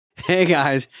Hey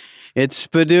guys, it's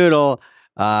Spadoodle.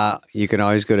 You can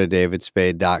always go to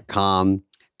davidspade.com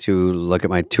to look at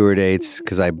my tour dates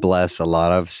because I bless a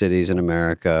lot of cities in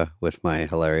America with my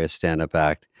hilarious stand-up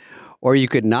act. Or you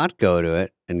could not go to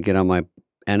it and get on my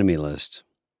enemy list.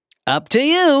 Up to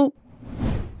you.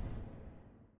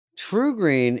 True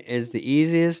Green is the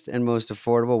easiest and most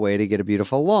affordable way to get a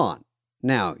beautiful lawn.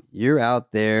 Now, you're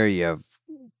out there, you have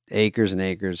acres and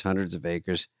acres, hundreds of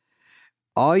acres.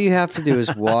 All you have to do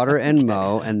is water and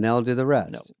mow, and they'll do the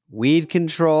rest. No. Weed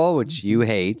control, which you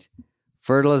hate,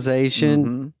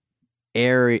 fertilization,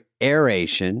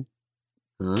 aeration.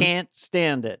 Can't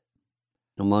stand it.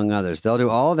 Among others. They'll do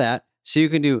all of that, so you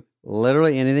can do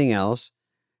literally anything else.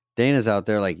 Dana's out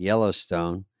there like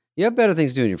Yellowstone. You have better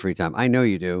things to do in your free time. I know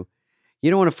you do. You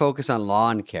don't want to focus on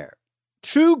lawn care.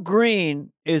 True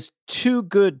Green is too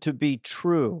good to be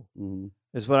true,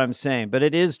 is what I'm saying. But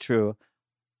it is true,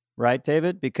 right,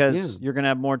 David? Because you're going to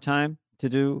have more time to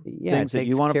do things that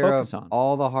you want to focus on.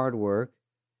 All the hard work,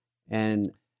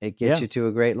 and it gets you to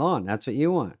a great lawn. That's what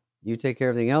you want. You take care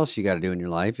of everything else you got to do in your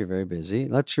life. You're very busy.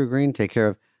 Let True Green take care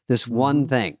of this one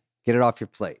thing. Get it off your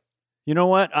plate. You know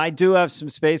what? I do have some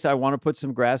space. I want to put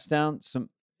some grass down.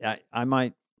 I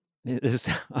might.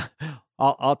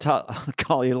 I'll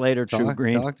call you later, True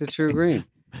Green. Talk to True Green.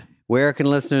 Where can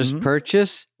listeners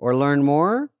purchase or learn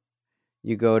more?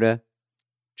 You go to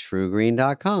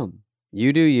truegreen.com.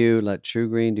 You do you. Let True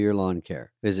Green do your lawn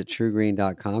care. Visit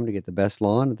truegreen.com to get the best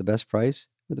lawn at the best price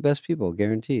with the best people,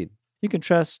 guaranteed. You can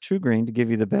trust True Green to give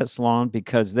you the best lawn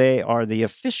because they are the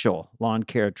official lawn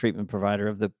care treatment provider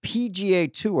of the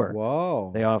PGA Tour. Whoa.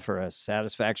 They offer a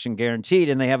satisfaction guaranteed,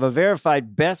 and they have a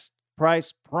verified best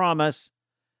price promise,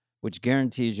 which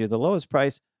guarantees you the lowest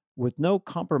price with no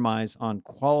compromise on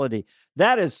quality.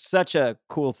 That is such a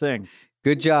cool thing.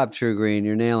 Good job, True Green.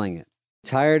 You're nailing it.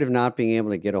 Tired of not being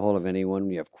able to get a hold of anyone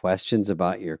when you have questions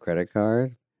about your credit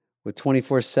card? With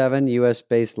 24/7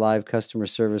 U.S.-based live customer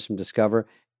service from Discover,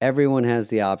 everyone has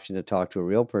the option to talk to a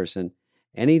real person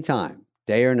anytime,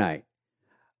 day or night.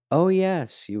 Oh,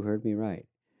 yes, you heard me right.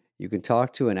 You can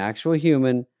talk to an actual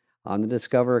human on the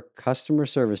Discover customer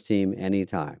service team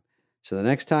anytime. So the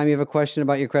next time you have a question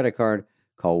about your credit card,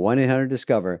 call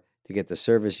 1-800-DISCOVER to get the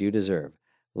service you deserve.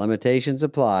 Limitations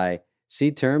apply.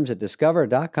 See terms at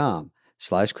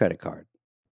discover.com/creditcard.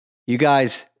 You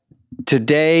guys,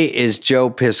 today is Joe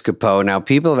Piscopo. Now,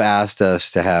 people have asked us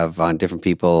to have on different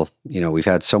people. You know, we've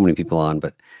had so many people on,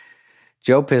 but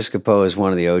Joe Piscopo is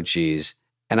one of the OGs.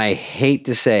 And I hate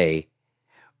to say,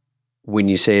 when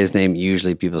you say his name,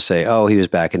 usually people say, oh, he was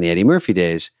back in the Eddie Murphy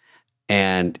days.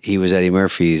 And he was Eddie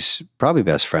Murphy's probably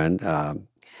best friend.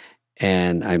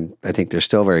 And I think they're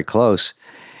still very close.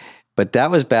 But that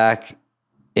was back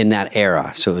in that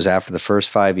era. So it was after the first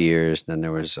 5 years. Then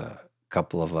there was a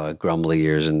couple of grumbly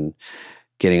years and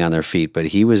getting on their feet. But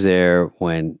he was there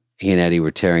when he and Eddie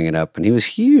were tearing it up. And he was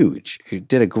huge. He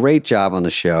did a great job on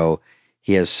the show.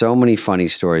 He has so many funny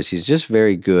stories. He's just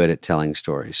very good at telling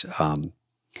stories.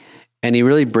 And he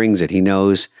really brings it. He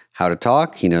knows how to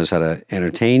talk. He knows how to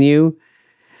entertain you.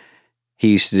 He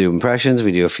used to do impressions.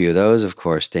 We do a few of those. Of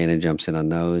course, Dana jumps in on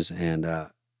those. And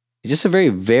he's just a very,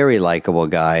 very likable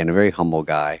guy and a very humble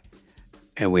guy.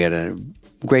 And we had a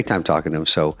great time talking to him.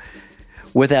 So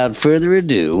without further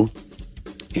ado,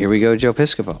 here we go, Joe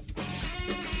Piscopo.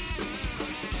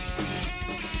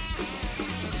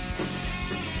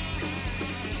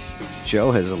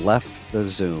 Joe has left the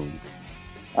Zoom.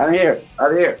 I'm here.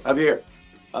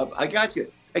 I got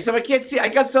you. Except I can't see. I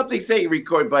got something saying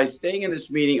record by staying in this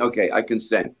meeting. Okay, I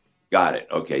consent. Got it.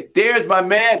 Okay. There's my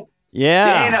man.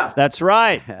 Yeah, Dana. That's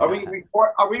right. Are we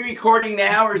recording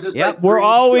now, or is this like we're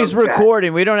always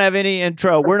recording. We don't have any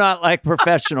intro. We're not like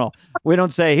professional. We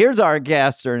don't say, here's our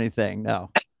guest or anything.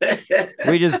 No.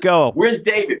 We just go. Where's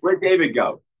David? Where'd David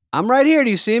go? I'm right here. Do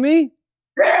you see me?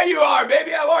 There you are,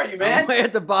 baby. How are you, man? I'm way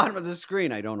at the bottom of the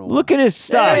screen. I don't know. Look at his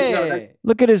stuff. Hey.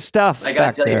 Look at his stuff I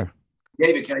gotta back there.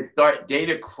 David, can I start?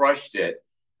 Dana crushed it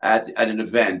at an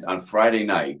event on Friday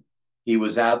night. He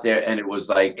was out there, and it was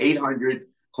like 800,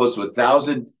 close to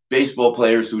 1,000 baseball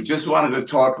players who just wanted to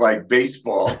talk like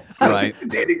baseball. Right.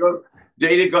 Dana go.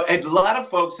 And a lot of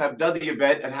folks have done the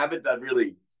event and haven't done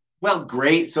really well,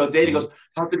 great. So Dana goes,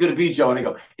 how's it going to be, Joe? And I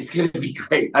go, it's going to be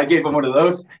great. I gave him one of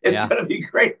those. It's going to be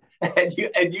great. And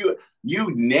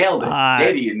you nailed it.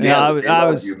 Dana, you nailed it. I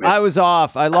was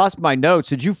off. I lost my notes.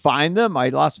 Did you find them? I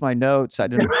lost my notes. I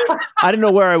didn't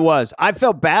know where I was. I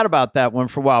felt bad about that one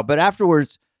for a while. But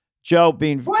afterwards, Joe,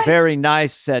 being very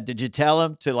nice, said, did you tell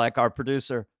him, to like our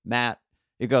producer, Matt?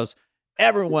 He goes,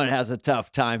 everyone has a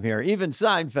tough time here, even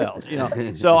Seinfeld, you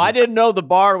know. So I didn't know the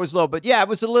bar was low, but yeah, it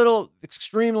was a little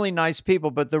extremely nice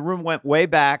people, but the room went way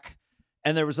back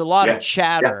and there was a lot of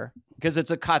chatter because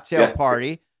it's a cocktail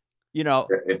party. You know,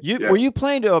 were you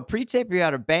playing to a pre-tape or you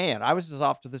had a band? I was just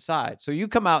off to the side. So you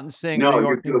come out and sing New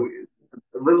York.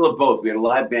 A little of both. We had a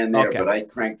live band there, but I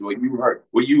cranked what you heard.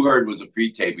 What you heard was a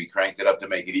pre-tape. We cranked it up to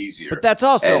make it easier. But that's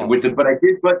also.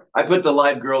 But I put the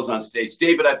live girls on stage.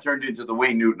 David, I've turned into the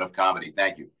Wayne Newton of comedy.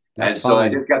 Thank you. That's so I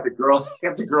just got the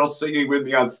girls singing with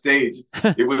me on stage.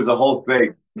 It was a whole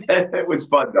thing. It was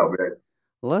fun though, man.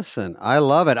 Listen, I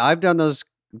love it. I've done those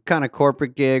kind of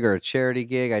corporate gig or a charity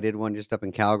gig. I did one just up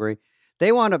in Calgary.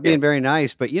 They wound up being very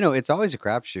nice, but you know, it's always a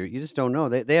crapshoot. You just don't know.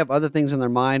 They have other things in their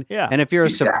mind. Yeah. And if you're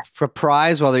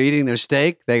surprised while they're eating their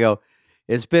steak, they go,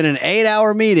 "It's been an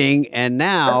 8-hour meeting, and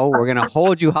now we're gonna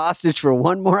hold you hostage for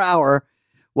one more hour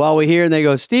while we hear." And they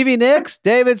go, "Stevie Nicks,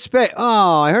 David Spade."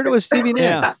 Oh, I heard it was Stevie Nicks.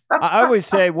 Yeah. I always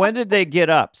say, when did they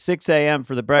get up? 6 a.m.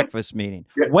 for the breakfast meeting.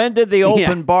 When did the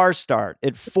open bar start?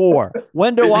 At 4.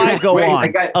 When do I go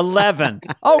on? 11.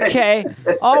 Okay,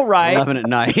 all right. 11 at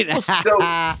night.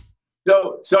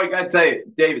 So I got to tell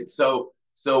you, David. So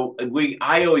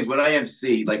I always, when I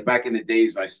MC, like back in the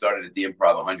days when I started at the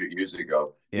Improv 100 years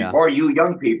ago, before you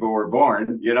young people were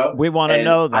born, you know, we want to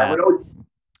know that.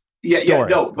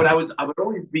 But I would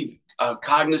always be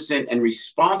cognizant and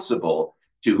responsible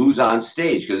to who's on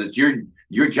stage because it's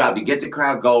your job to get the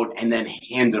crowd going and then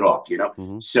hand it off, you know.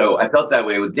 Mm-hmm. So I felt that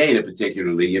way with Dana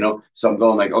particularly, you know. So I'm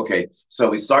going like, okay, so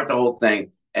we start the whole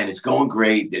thing. And it's going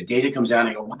great. The Dana comes out and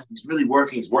I go, wow, he's really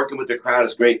working. He's working with the crowd.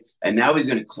 It's great. And now he's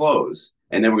going to close.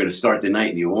 And then we're going to start the night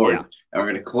in the awards. And we're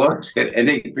going to close it. And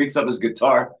then he picks up his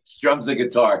guitar, strums the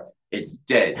guitar. It's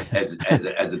dead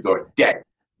as a door. Dead.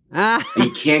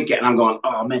 He can't get. And I'm going,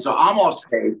 oh, man. So I'm off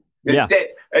stage. It's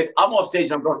dead. I'm off stage.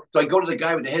 And I'm going. So I go to the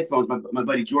guy with the headphones, my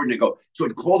buddy Jordan. I go,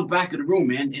 Jordan, call the back of the room,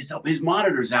 man. His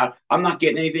monitor's out. I'm not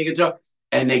getting anything.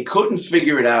 And they couldn't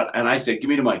figure it out. And I said, give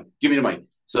me the mic. Give me the mic.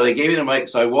 So they gave me the mic.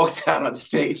 So I walked out on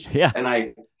stage and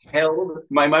I held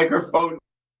my microphone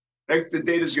next to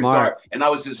Dana's guitar, and I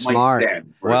was just mic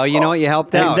stand. Well, you know what? You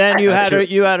helped out. And then you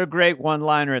had a great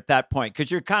one-liner at that point because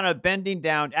you're kind of bending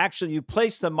down. Actually, you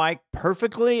placed the mic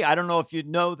perfectly. I don't know if you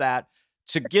know that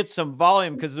to get some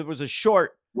volume because it was a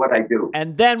short. What I do.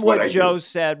 And then what Joe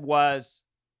said was,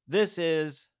 "This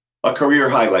is a career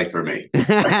highlight for me."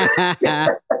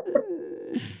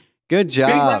 Good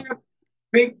job.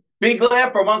 Big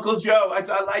laugh from Uncle Joe. I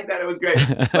like that. It was great.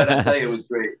 But I tell you, it was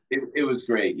great. It was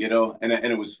great, you know, and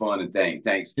it was fun. And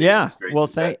thanks. Yeah. Well,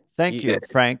 thank you,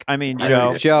 Frank. I mean,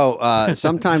 Joe. Joe,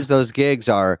 sometimes those gigs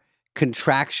are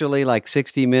contractually like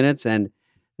 60 minutes and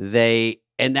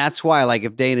that's why, like,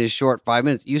 if Dana is short 5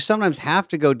 minutes, you sometimes have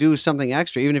to go do something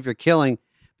extra, even if you're killing,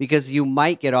 because you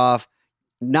might get off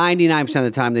 99% of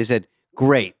the time. They said,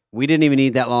 great. We didn't even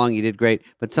need that long. You did great.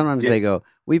 But sometimes they go,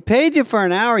 we paid you for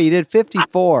an hour. You did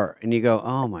 54. And you go,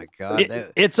 oh my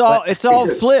God. It's all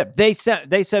flipped. They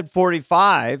said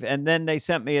 45. And then they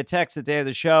sent me a text the day of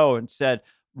the show and said,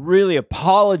 really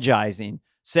apologizing,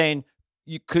 saying,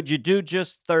 could you do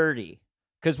just 30?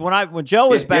 Because when Joe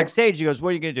was backstage, he goes, what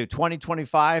are you going to do? 20,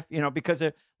 25? You know, because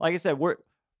like I said, we're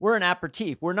an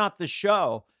aperitif. We're not the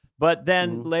show. But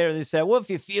then later they said, well, if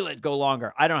you feel it, go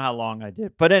longer. I don't know how long I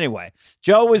did. But anyway,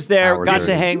 Joe was there, got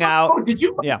to hang out. Oh, did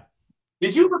you? Yeah.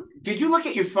 Did you look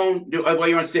at your phone while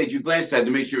you're on stage? You glanced at it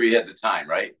to make sure you had the time,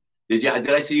 right? Did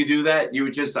I see you do that?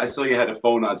 I saw you had a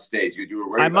phone on stage. You were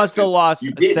worried. I must have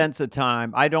lost a sense of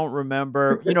time. I don't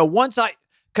remember. You know,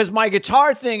 because my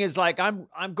guitar thing is like I'm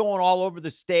going all over the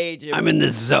stage. I'm in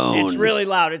the zone. It's really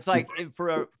loud. It's like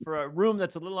for a room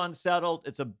that's a little unsettled,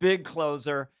 it's a big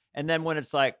closer. And then when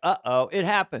it's like, it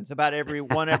happens about every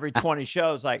 20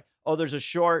 shows, like, oh, there's a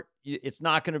short, it's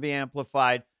not going to be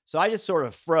amplified. So I just sort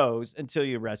of froze until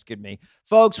you rescued me.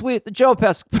 Folks, Joe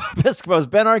Piscopo has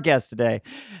been our guest today.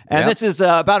 And this is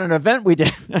about an event we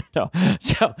did. No.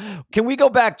 So can we go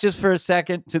back just for a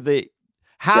second to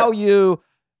you,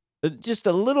 just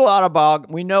a little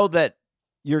autobiography. We know that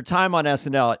your time on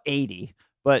SNL at 80,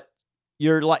 but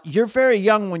you're very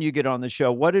young when you get on the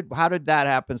show. How did that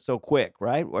happen so quick,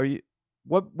 right? Or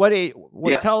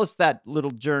tell us that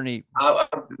little journey.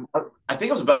 I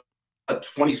think it was about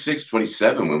 26,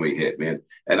 27 when we hit, man.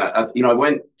 And I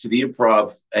went to the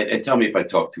Improv and tell me if I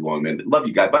talk too long, man. Love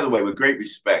you guys. By the way, with great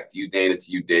respect, you, Dana,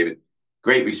 to you, David,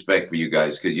 great respect for you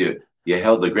guys because you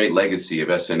held a great legacy of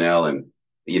SNL and,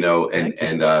 you know,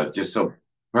 and just so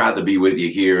proud to be with you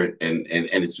here. And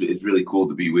it's really cool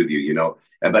to be with you, you know.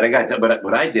 But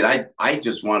what I did, I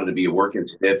just wanted to be a working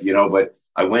stiff, you know, but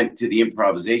I went to the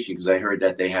improvisation because I heard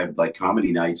that they had like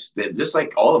comedy nights, just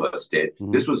like all of us did.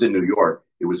 Mhm. This was in New York.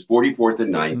 It was 44th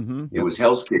and 9th. Mhm. It was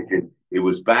Hell's Kitchen. It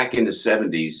was back in the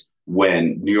 70s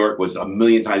when New York was a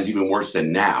million times even worse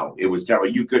than now. It was terrible.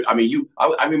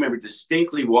 I remember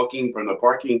distinctly walking from the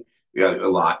parking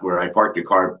lot where I parked the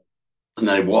car, and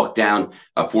then I walked down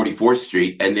 44th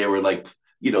Street, and there were like,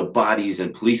 bodies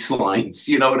and police lines.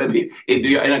 You know what I mean?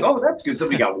 And I go, oh, that's good.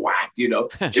 Somebody got whacked.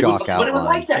 But it was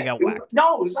like that. They got whacked.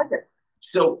 No, it was like that.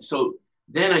 So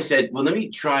then I said, well, let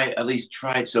me at least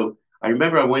try it. So I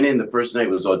remember I went in the first night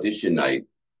was audition night,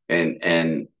 and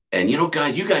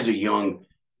God, you guys are young,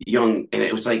 and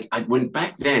it was like when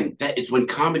back then that is when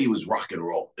comedy was rock and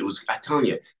roll. It was, I'm telling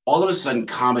you, all of a sudden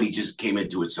comedy just came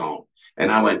into its own,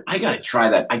 and I went, I got to try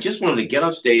that. I just wanted to get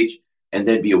on stage and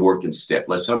then be a working stiff.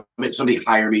 Let somebody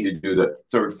hire me to do the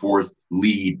third, fourth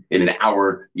lead in an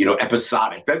hour,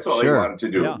 episodic. That's all I wanted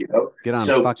to do. Yeah. Get on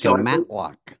fucking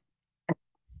Matlock.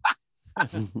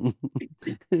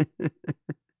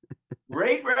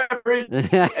 Great reference. And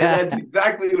that's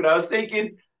exactly what I was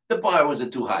thinking. The bar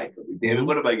wasn't too high for me, David.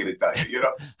 What am I going to tell you?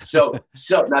 So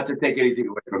not to take anything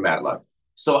away from Matlock.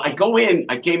 So I go in.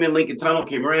 I came in Lincoln Tunnel,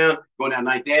 came around, going down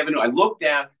 9th Avenue. I looked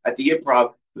down at the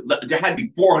Improv. There had to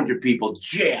be 400 people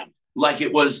jammed, like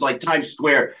it was like Times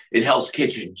Square in Hell's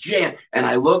Kitchen, jammed. And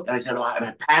I looked, and I said, and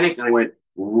I panicked, and I went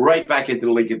right back into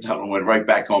the Lincoln Tunnel, and went right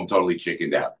back home, totally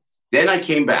chickened out. Then I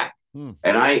came back. And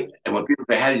when people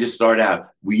say, how did you start out?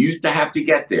 We used to have to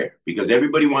get there because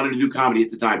everybody wanted to do comedy at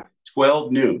the time.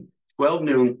 12 noon,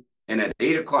 and at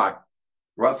 8 o'clock,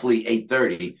 roughly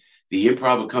 8:30, the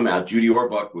Improv would come out. Judy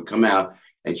Orbach would come out,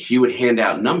 and she would hand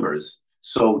out numbers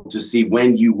so to see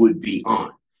when you would be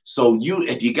on. So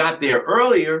if you got there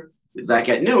earlier, like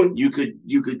at noon, you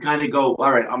could kind of go,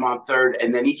 all right, I'm on third,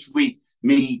 and then each week,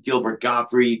 me, Gilbert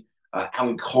Gottfried,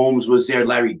 Alan Colmes was there,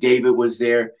 Larry David was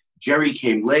there. Jerry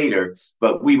came later,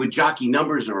 but we would jockey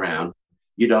numbers around,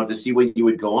 to see when you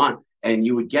would go on. And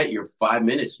you would get your 5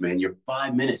 minutes, man, your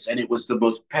 5 minutes. And it was the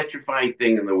most petrifying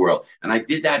thing in the world. And I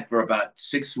did that for about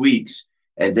 6 weeks.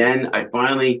 And then I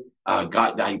finally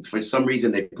for some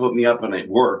reason, they put me up and it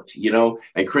worked,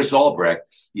 And Chris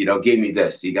Albrecht, gave me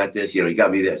this. You got this, he got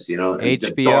me this,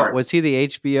 HBO. Was he the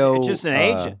HBO? Just an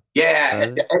agent.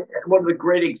 Yeah. One of the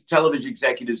great television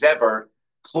executives ever.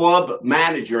 Club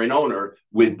manager and owner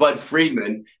with Bud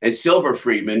Friedman and Silver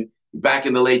Friedman back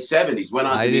in the late 70s. Went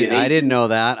on to be an agent. I didn't know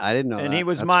that. And he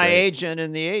was my agent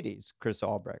in the 80s, Chris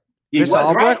Albrecht. Chris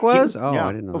Albrecht was? Yeah.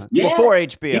 I didn't know that. Yeah. Before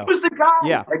HBO. He was the guy.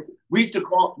 Yeah. Like, we used to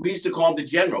call him the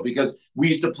General because we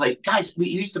used to play. Guys, we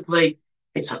used to play.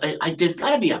 There's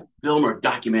got to be a film or a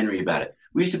documentary about it.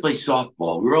 We used to play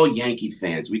softball. We were all Yankee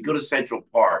fans. We'd go to Central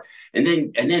Park, and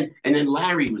then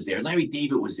Larry was there. Larry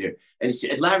David was there, and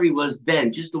Larry was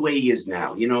then just the way he is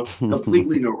now.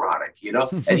 Completely neurotic.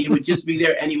 And he would just be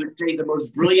there, and he would say the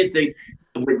most brilliant things.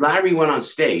 When Larry went on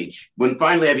stage, when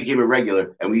finally I became a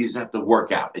regular, and we used to have to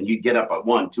work out, and you'd get up at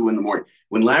 1, 2 in the morning.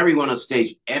 When Larry went on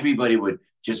stage, everybody would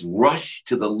just rush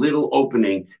to the little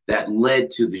opening that led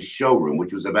to the showroom,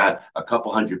 which was about a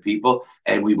couple hundred people.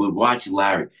 And we would watch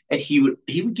Larry, and he would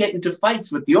get into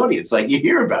fights with the audience. Like you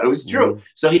hear about it. It was true. Mm-hmm.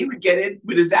 So he would get in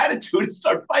with his attitude and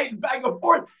start fighting back and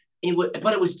forth.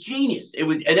 But it was genius.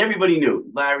 And everybody knew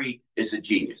Larry is a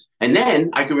genius. And then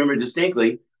I can remember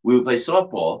distinctly, we would play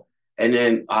softball. And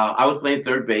then I was playing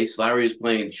third base. Larry was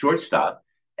playing shortstop.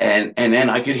 And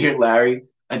then I could hear Larry.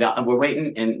 And we're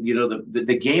waiting, and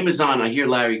the game is on. I hear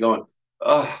Larry going,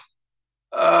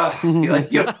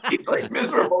 he's like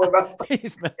miserable about in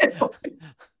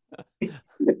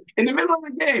the middle of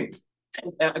the game.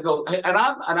 And I go, and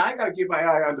I got to keep my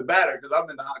eye on the batter because I'm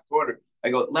in the hot corner.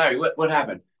 I go, Larry, what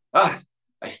happened? I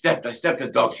stepped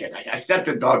a dog shit. I stepped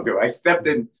a dog do. I stepped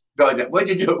in. What'd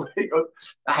you do? He goes,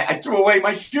 I threw away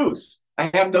my shoes. I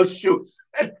have no shoes.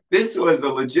 This was a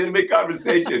legitimate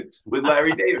conversation with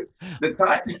Larry David.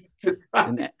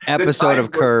 An episode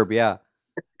of Curb, yeah.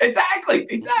 Exactly.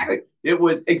 It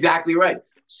was exactly right.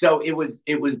 So it was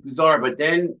bizarre. But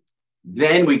then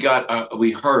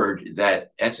we heard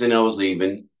that SNL was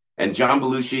leaving, and John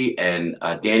Belushi and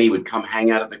Danny would come hang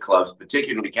out at the clubs,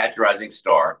 particularly Catch a Rising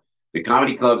Star. The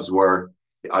comedy clubs were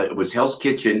it was Hell's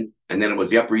Kitchen, and then it was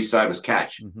the Upper East Side was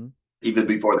Catch. Mm-hmm. Even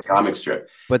before the comic strip.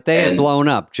 But they had blown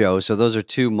up, Joe. So those are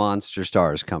two monster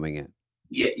stars coming in.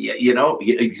 Yeah,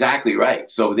 exactly right.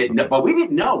 So, but we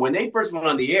didn't know when they first went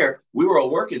on the air. We were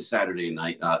all working Saturday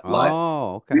night live.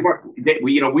 Oh, okay.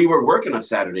 We were working on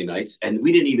Saturday nights, and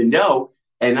we didn't even know.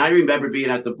 And I remember being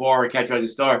at the bar at Catch a Rising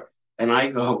Star, and I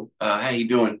go, "How you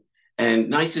doing?" And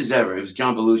nice as ever, it was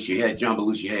John Belushi. He had John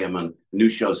Belushi. Hey, I'm on a new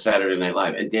show, Saturday Night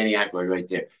Live, and Danny Aykroyd right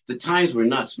there. The times were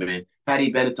nuts, man.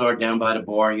 Patty Benatar down by the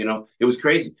bar, it was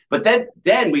crazy. But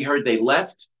then we heard they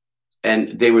left,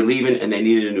 and they were leaving, and they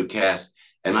needed a new cast.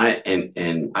 And I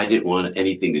didn't want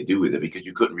anything to do with it because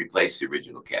you couldn't replace the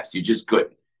original cast. You just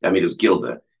couldn't. I mean, it was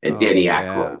Gilda and Danny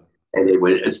Aykroyd, and it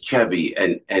was Chevy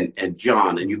and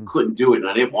John, and you couldn't do it, and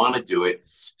I didn't want to do it.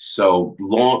 So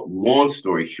long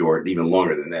story short, even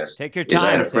longer than this, take your time.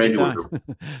 I had a friend who was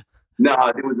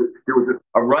there was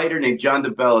a writer named John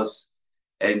DeBellis,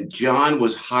 and John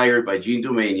was hired by Gene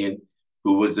Domanian,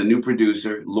 who was the new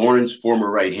producer, Lauren's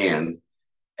former right hand.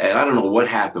 And I don't know what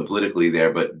happened politically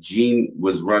there, but Gene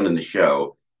was running the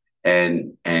show,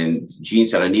 and Gene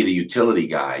said, I need a utility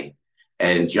guy.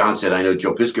 And John said, I know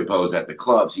Joe Piscopo is at the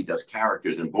clubs. He does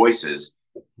characters and voices.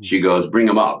 She goes, bring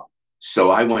him up. So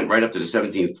I went right up to the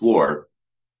 17th floor,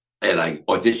 and I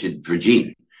auditioned for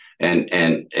Gene. And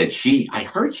I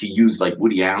heard she used like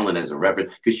Woody Allen as a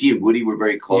reference because she and Woody were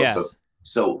very close. Yes.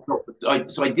 So I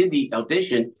did the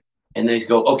audition, and they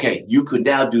go, okay, you could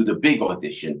now do the big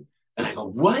audition. And I go,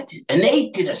 what? And they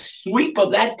did a sweep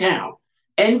of that town.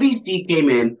 NBC came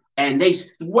in and they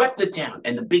swept the town.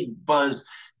 And the big buzz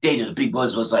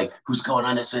was like, who's going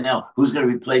on SNL? Who's going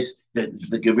to replace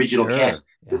the original cast?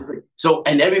 Yeah. So,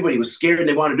 and everybody was scared and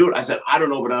they wanted to do it. I said, I don't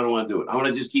know, but I don't want to do it. I want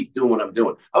to just keep doing what I'm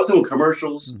doing. I was doing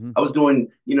commercials. I was doing,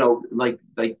 like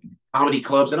comedy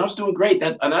clubs, and I was doing great.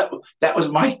 That was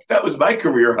my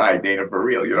career high, Dana, for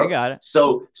real. I got it.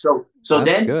 So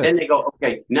then they go,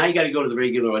 okay, now you got to go to the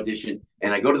regular audition.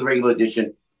 And I go to the regular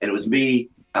audition, and it was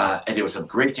me, and there were some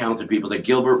great talented people there.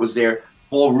 Gilbert was there.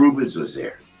 Paul Rubens was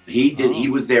there. He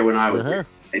was there when I was there.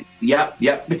 And, yep.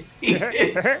 He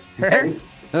did.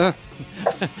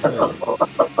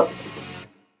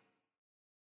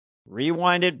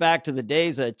 Rewind it back to the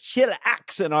days of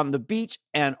chillaxing on the beach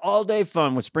and all-day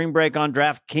fun with spring break on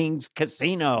DraftKings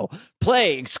Casino.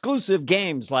 Play exclusive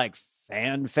games like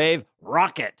Fan Fave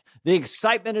Rocket. The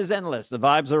excitement is endless, the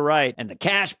vibes are right, and the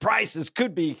cash prizes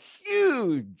could be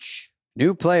huge.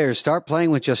 New players start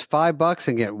playing with just $5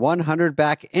 and get $100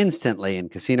 back instantly in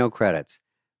casino credits.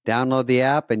 Download the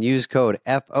app and use code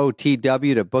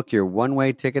FOTW to book your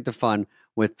one-way ticket to fun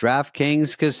with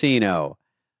DraftKings Casino.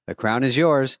 The crown is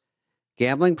yours.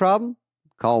 Gambling problem?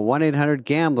 Call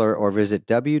 1-800-GAMBLER or visit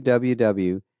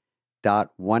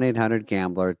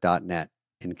www.1800gambler.net.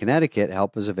 In Connecticut,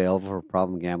 help is available for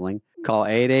problem gambling. Call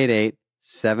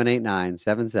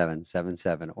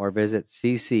 888-789-7777 or visit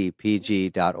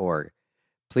ccpg.org.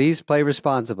 Please play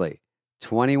responsibly.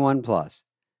 21 plus.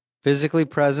 Physically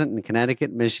present in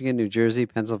Connecticut, Michigan, New Jersey,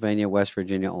 Pennsylvania, West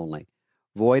Virginia only.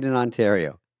 Void in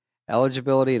Ontario.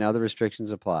 Eligibility and other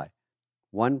restrictions apply.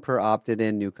 One per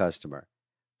opted-in new customer.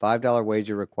 $5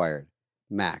 wager required.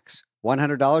 Max.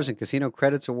 $100 in casino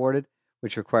credits awarded,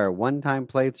 which require one-time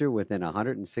playthrough within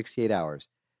 168 hours.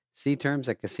 See terms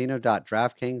at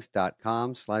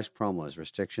casino.draftkings.com/promos.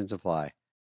 Restrictions apply.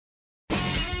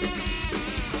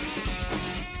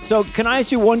 So can I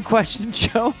ask you one question,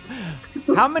 Joe?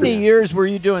 How many years were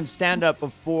you doing stand-up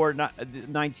before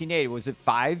 1980? Was it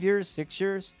 5 years, 6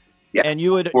 years? Yeah, and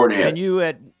you would, 4.5. and you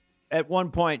at one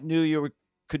point knew you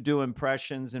could do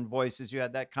impressions and voices. You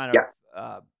had that kind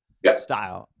of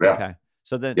style. Yeah. Okay.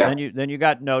 So then you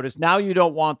got noticed. Now you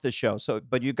don't want the show. So,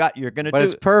 but you're going to do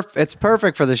it. It's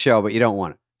perfect for the show, but you don't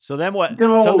want it. So then what?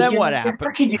 What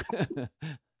happened?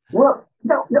 Well,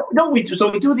 no. We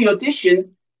do the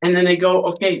audition, and then they go,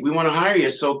 okay, we want to hire you.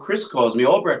 So Chris calls me,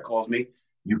 Albrecht calls me.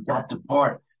 You got the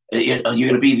part. You're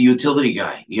going to be the utility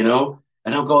guy,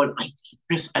 And I'm going,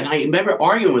 Chris, and I remember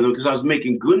arguing with him because I was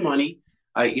making good money.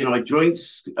 I joined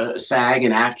SAG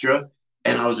and AFTRA,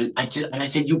 and I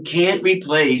said, you can't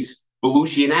replace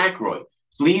Belushi and Aykroyd.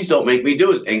 Please don't make me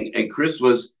do it. And Chris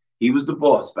was the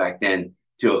boss back then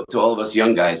to all of us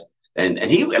young guys. And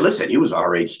he was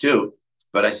our age too.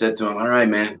 But I said to him, all right,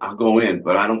 man, I'll go in,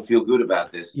 but I don't feel good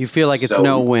about this. You feel like it's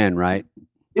no win, right?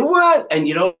 It was. And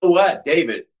you know what,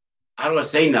 David? I don't want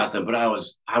to say nothing, but I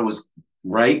was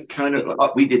right. Kind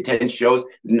of, we did 10 shows.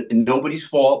 Nobody's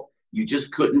fault. You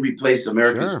just couldn't replace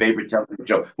America's favorite television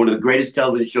show, one of the greatest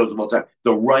television shows of all time.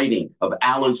 The writing of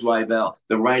Alan Zweibel,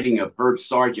 the writing of Herb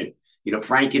Sargent,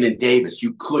 Franken and Davis.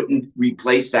 You couldn't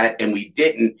replace that, and we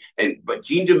didn't. But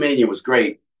Gene Domanian was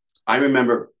great. I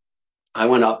remember I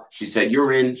went up. She said,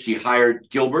 "You're in." She hired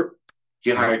Gilbert. She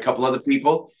hired a couple other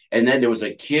people, and then there was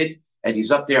a kid, and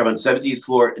he's up there on 17th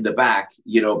floor in the back,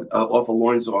 off of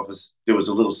Lauren's office. There was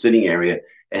a little sitting area,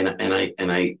 and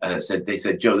I said, they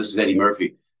said, "Joe, this is Eddie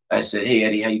Murphy." I said, "Hey,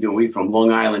 Eddie, how you doing? We're from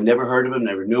Long Island. Never heard of him,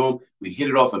 never knew him." We hit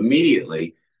it off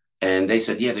immediately. And they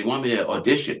said, "Yeah, they want me to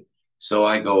audition." So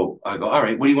I go, all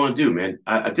right, what do you want to do, man?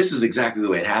 This is exactly the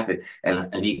way it happened.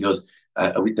 And he goes,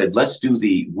 we said, let's do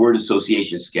the word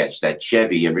association sketch that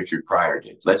Chevy and Richard Pryor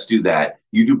did. Let's do that.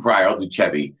 You do Pryor, I'll do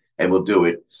Chevy, and we'll do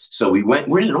it. So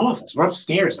we're in an office. We're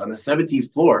upstairs on the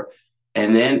 17th floor.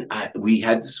 And then we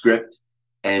had the script.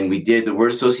 And we did the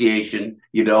word association,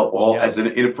 all as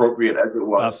inappropriate as it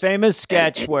was. A famous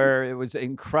sketch where it was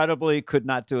incredibly, could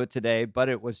not do it today, but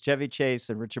it was Chevy Chase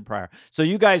and Richard Pryor. So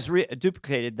you guys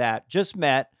duplicated that, just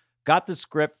met, got the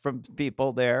script from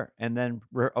people there, and then,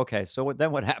 okay, so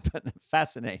then what happened?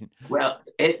 Fascinating. Well,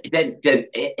 then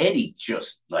Eddie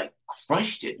just like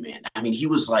crushed it, man. I mean, he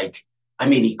was like,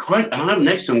 he crushed, and I'm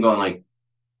next to him going like,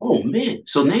 oh, man.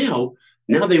 So now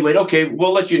they went, okay,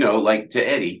 we'll let you know, like to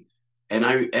Eddie. And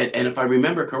if I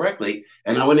remember correctly,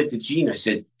 and I went into Gene, I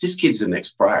said, this kid's the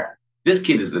next Pryor. This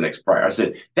kid is the next Pryor. I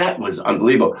said, that was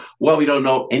unbelievable. Well, we don't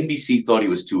know. NBC thought he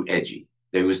was too edgy.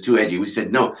 He was too edgy. We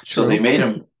said, no. So they made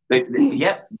him, they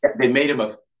made him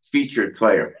a featured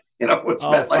player.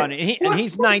 Funny. And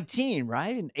he's 19,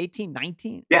 right? In 18,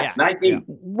 19? Yeah, 19. Yeah.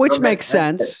 Which makes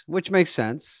sense.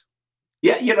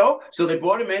 Yeah, so they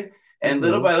brought him in, and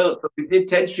little by little, so we did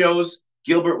 10 shows.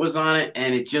 Gilbert was on it,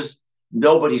 and it just,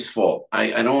 nobody's fault. I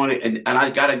don't want to, and I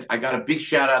got a big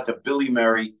shout out to Billy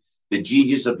Murray, the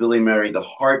genius of Billy Murray, the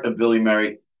heart of Billy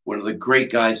Murray, one of the great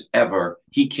guys ever.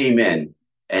 He came in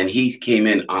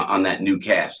on that new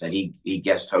cast, and he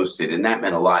guest hosted, and that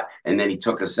meant a lot. And then he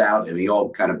took us out, and he all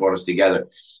kind of brought us together,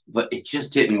 but it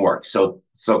just didn't work. So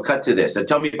cut to this, and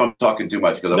tell me if I'm talking too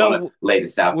much, because I want to lay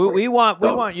this out. We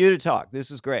want you to talk. This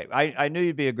is great. I knew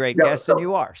you'd be a great guest, and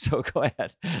you are. So go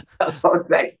ahead.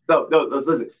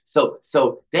 Listen.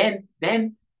 So then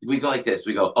we go like this.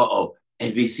 We go,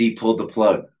 NBC pulled the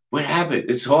plug. What happened?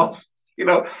 It's off.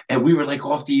 And we were like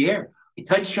off the air.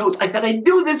 10 shows. I said, I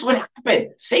knew this would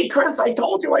happen. Say, Chris, I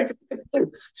told you.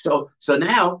 So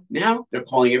now they're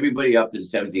calling everybody up to the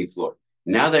 17th floor.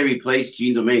 Now they replaced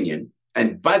Jean Dominion.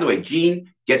 And by the way,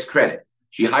 Jean gets credit.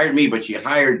 She hired me, but she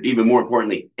hired, even more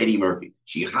importantly, Eddie Murphy.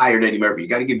 She hired Eddie Murphy. You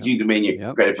got to give Jean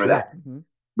Dominion credit for that. Mm-hmm.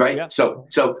 Right? Yep. So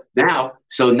now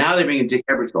they're bringing Dick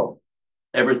Ebersol.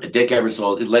 Dick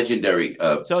Ebersol is legendary.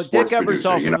 So Dick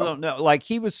Ebersol, like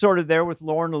he was sort of there with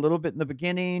Lauren a little bit in the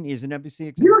beginning. He's an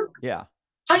NBC. Yeah.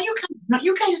 How do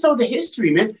you guys know the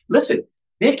history, man? Listen,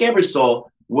 Dick Ebersol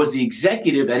was the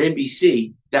executive at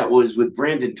NBC that was with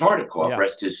Brandon Tartikoff,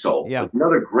 rest his soul. Yeah.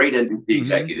 Another great NBC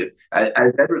executive, as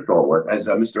Ebersol was, as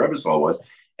Mr. Ebersol was,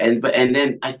 and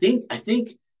then I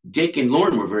think Dick and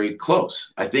Lauren were very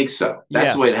close. I think so.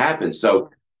 That's the way it happened.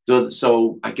 So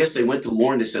I guess they went to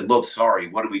Lauren. They said, "Look, sorry,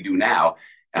 what do we do now?"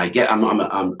 And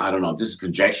I don't know. This is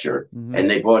conjecture. Mm-hmm. And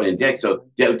they brought in Dick. So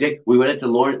Dick, we went into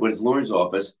Lauren's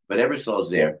office, but Ebersol's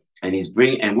there, and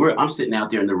I'm sitting out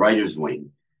there in the writers'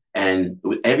 wing, and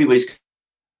everybody's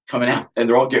coming out, and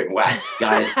they're all getting whacked,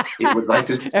 guys. It was like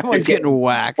this. Everyone's getting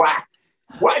whacked.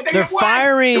 They're whacked.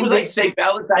 firing. It was like St.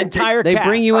 Valentine's. Entire they cast.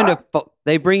 bring you into.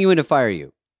 They bring you in to fire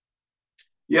you.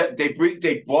 Yeah,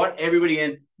 they brought everybody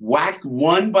in, whacked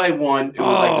one by one. It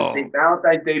was like the St.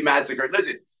 Valentine's Day massacre.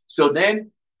 Listen, so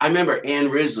then I remember Ann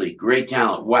Risley, great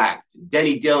talent, whacked.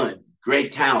 Denny Dillon,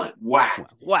 great talent,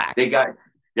 whacked. They got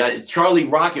Charlie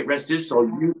Rocket, rest his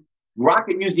soul.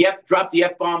 Rocket used dropped the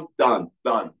F-bomb, done.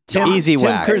 Easy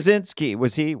whack. Tim Krasinski,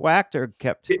 was he whacked or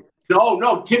kept?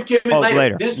 No, Tim came in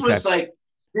later. This was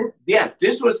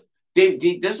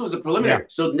this was the preliminary. Yeah.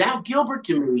 So now Gilbert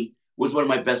to me was one of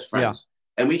my best friends. Yeah.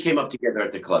 And we came up together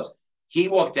at the clubs. He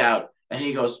walked out and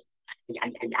he goes, I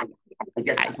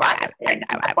guess fired. And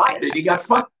he got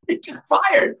fired.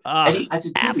 And I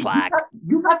said,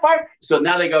 you got fired? So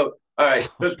now they go, all right,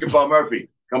 Piscopo Murphy,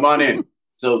 come on in.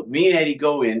 So me and Eddie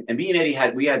go in, and me and Eddie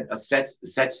had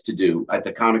sets to do at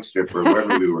the comic strip or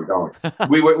wherever we were going.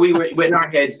 We were in our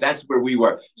heads, that's where we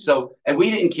were. So, and we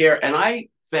didn't care. And I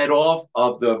fed off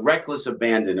of the reckless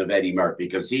abandon of Eddie Murphy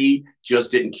because he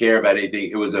just didn't care about anything.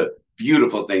 It was a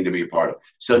beautiful thing to be a part of.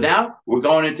 So now we're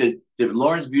going into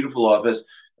Lauren's beautiful office,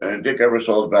 and Dick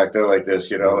Ebersol's back there like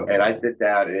this, and I sit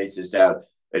down, and he sits down,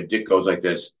 and Dick goes like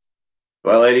this.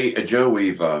 Well, Eddie, Joe,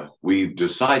 we've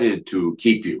decided to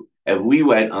keep you. And we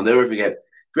went, I'll never forget,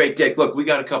 great, Dick, look, we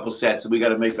got a couple sets, and we got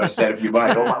to make our set if you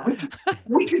mind.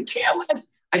 We could care less.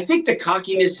 I think the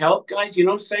cockiness helped, guys, you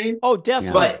know what I'm saying? Oh,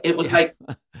 definitely. But it was like,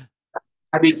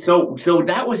 so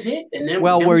that was it. And then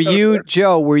were you,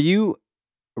 Joe, were you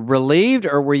relieved,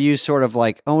 or were you sort of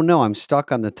like, oh no, I'm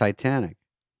stuck on the Titanic?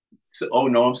 Oh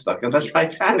no, I'm stuck on the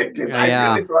Titanic.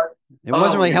 Yeah. Really thought, it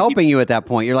wasn't really helping you at that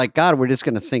point. You're like, God, we're just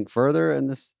going to sink further in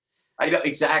this. I know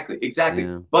exactly.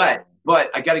 Yeah.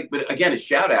 But again, a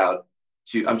shout out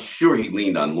I'm sure he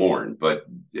leaned on Lorne, but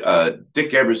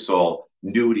Dick Ebersol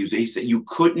knew what he was. He said you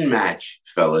couldn't match,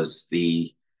 fellas,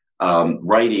 the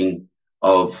writing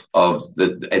of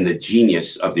the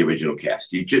genius of the original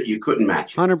cast. You couldn't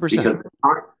match it 100%. because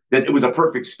it was a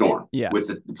perfect storm. Yes. With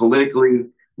the politically,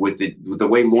 with the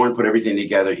way Lorne put everything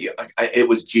together. It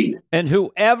was genius. And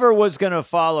whoever was going to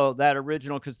follow that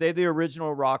original, because they're the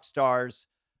original rock stars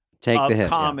of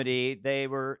comedy. Yeah. They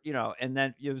were, and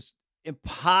then it was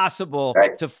impossible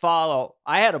to follow.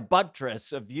 I had a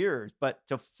buttress of years, but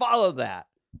to follow that,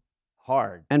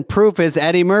 hard. And proof is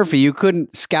Eddie Murphy. You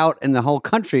couldn't scout in the whole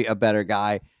country a better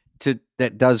guy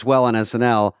that does well on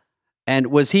SNL. And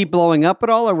was he blowing up at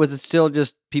all, or was it still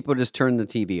just people just turned the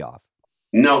TV off?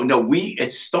 No,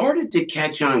 it started to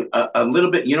catch on a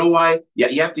little bit. You know why? Yeah,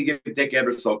 you have to give Dick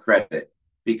Ebersol credit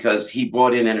because he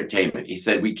brought in entertainment. He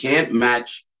said, we can't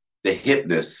match the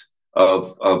hipness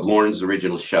of Lorne's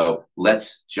original show.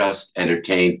 Let's just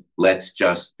entertain. Let's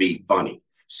just be funny.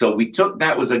 So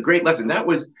that was a great lesson. That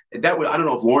was, I don't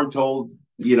know if Lorne told,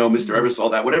 Mr.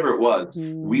 Ebersol that, whatever it was,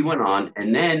 we went on.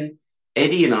 And then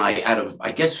Eddie and I, out of,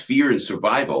 I guess, fear and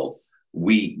survival,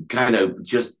 we kind of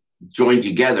just joined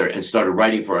together and started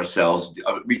writing for ourselves,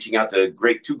 reaching out to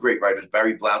two great writers,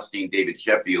 Barry Blaustein, David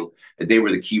Sheffield, and they were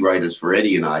the key writers for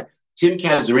Eddie and I. Tim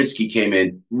Kazurinsky came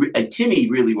in, and Timmy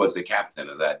really was the captain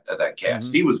of that cast.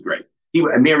 Mm-hmm. He was great.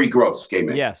 And Mary Gross came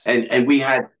in. Yes. And we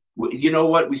had, you know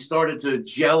what? We started to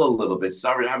gel a little bit,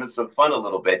 started having some fun a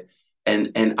little bit.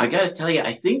 And I got to tell you,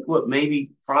 I think what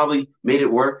probably made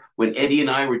it work when Eddie and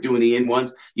I were doing the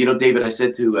in-ones, David, I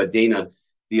said to Dana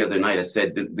the other night, I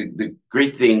said, the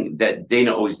great thing that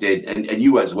Dana always did, and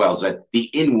you as well, is that the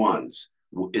in-ones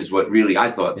is what really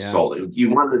I thought sold it. You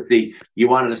wanted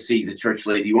to see the church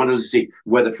lady. You wanted to see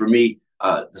whether for me,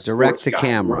 direct to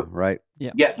camera, right?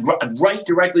 Yeah, right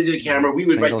directly to the camera. We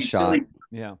would write these silly,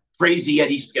 crazy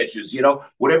Eddie sketches,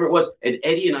 whatever it was. And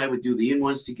Eddie and I would do the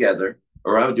in-ones together,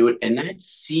 or I would do it, and that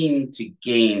seemed to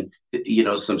gain,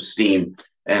 some steam.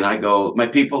 And I go, my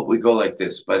people, we go like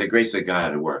this. By the grace of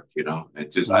God, it worked.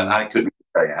 It just I couldn't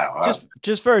tell you how.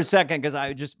 Just for a second,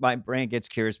 because my brain gets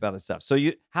curious about this stuff. So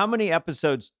how many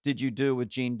episodes did you do with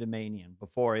Gene Domanian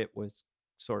before it was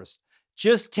sort of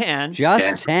just 10?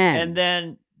 Just 10. And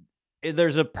then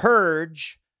there's a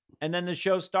purge, and then the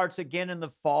show starts again in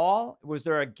the fall. Was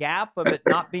there a gap of it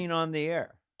not being on the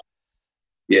air?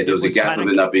 Yeah, there was a gap of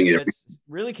it not being here.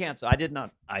 Really canceled. I did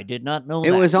not know that.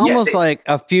 It was almost like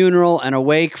a funeral and a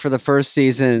wake for the first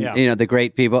season, the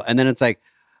great people. And then it's like,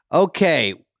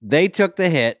 okay, they took the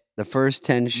hit, the first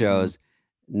 10 shows.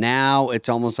 Now it's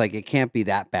almost like it can't be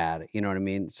that bad. You know what I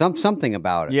mean? Something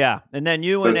about it. Yeah. And then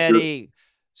you and Eddie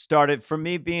started, from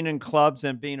me being in clubs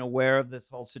and being aware of this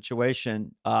whole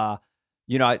situation, I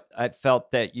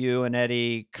felt that you and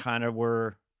Eddie kind of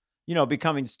were,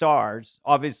 becoming stars.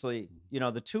 Obviously,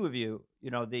 the two of you,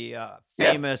 the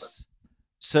famous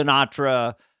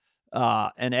Sinatra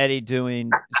and Eddie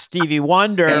doing Stevie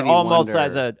Wonder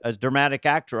as a dramatic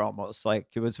actor, almost like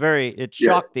it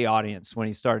shocked the audience when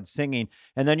he started singing.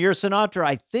 And then your Sinatra,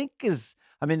 I think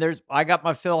I got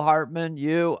my Phil Hartman,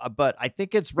 but I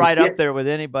think it's right up there with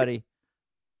anybody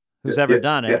who's ever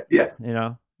done it.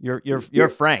 Yeah. You're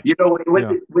Frank.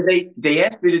 When they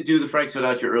asked me to do the Frank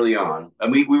Sinatra early on,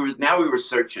 and we were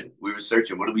searching. We were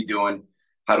searching. What are we doing?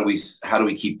 How do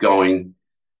we keep going?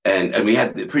 And we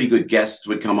had the pretty good guests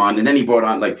would come on, and then he brought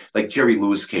on like Jerry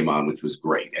Lewis came on, which was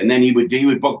great. And then he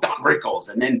would book Don Rickles,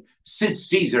 and then Sid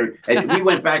Caesar, and we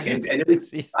went back and it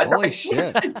was, holy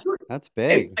shit, that's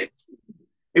big.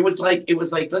 It was like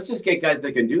let's just get guys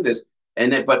that can do this.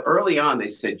 And then, but early on, they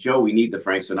said, Joe, we need the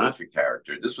Frank Sinatra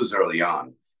character. This was early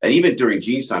on. And even during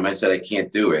Gene's time, I said, I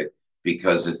can't do it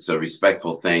because it's a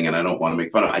respectful thing and I don't want to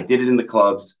make fun of it. I did it in the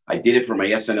clubs. I did it for my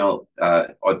SNL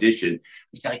audition.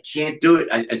 I said, I can't do it.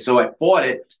 And so I fought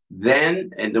it. Then,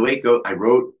 and the way it goes, I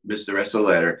wrote Mr. S a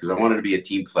letter because I wanted to be a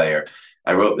team player.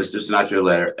 I wrote Mr. Sinatra a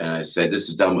letter and I said, this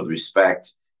is done with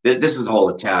respect. This is the whole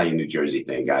Italian New Jersey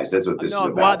thing, guys. That's what this is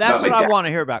about. Well, that's what I want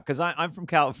to hear about because I'm from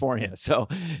California. So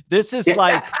this is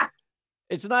like...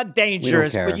 It's not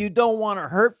dangerous, but you don't want to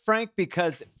hurt Frank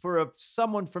because for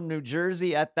someone from New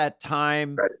Jersey at that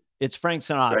time, it's Frank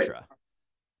Sinatra. Right.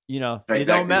 You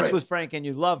don't mess with Frank and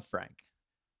you love Frank.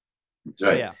 That's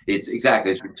right. Yeah. It's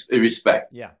exactly. It's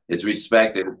respect. Yeah. It's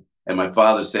respect. And my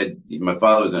father was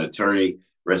an attorney,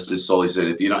 rest his soul. He said,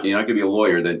 if you're not going to be a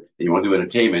lawyer, then and you want to do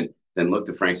entertainment, then look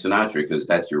to Frank Sinatra because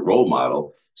that's your role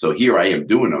model. So here I am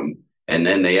doing them. And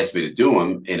then they asked me to do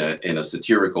them in a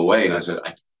satirical way. And I said,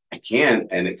 I can't.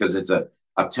 And because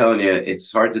I'm telling you, it's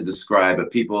hard to describe,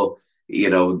 but people,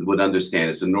 would understand.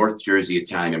 It's a North Jersey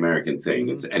Italian American thing.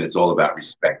 Mm-hmm. And it's all about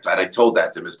respect. And I told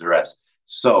that to Mr. S.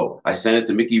 So I sent it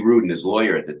to Mickey Rudin, his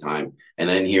lawyer at the time, and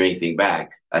I didn't hear anything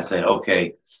back. I said,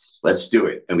 okay, let's do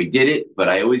it. And we did it, but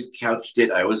I always couched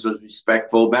it. I always was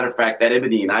respectful. Matter of fact, that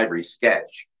Ebony and Ivory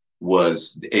sketch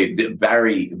was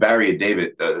Barry and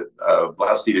David,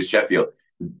 Blaustita Sheffield.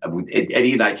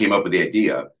 Eddie and I came up with the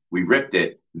idea. We riffed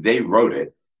it. They wrote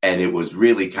it. And it was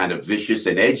really kind of vicious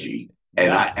and edgy.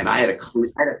 And I had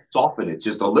to soften it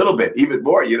just a little bit, even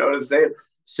more. You know what I'm saying?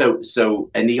 So,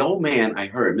 and the old man, I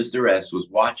heard Mr. S was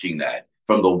watching that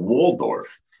from the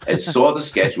Waldorf and saw the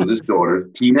sketch with his daughter,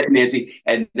 Tina and Nancy.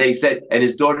 And they said, and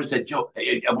his daughter said, Joe,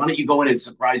 why don't you go in and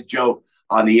surprise Joe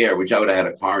on the air, which I would have had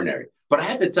a coronary. But I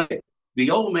had to tell you,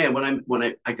 the old man,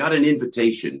 when I got an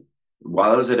invitation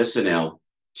while I was at SNL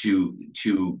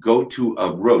to go to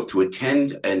a roast, to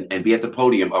attend and be at the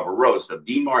podium of a roast of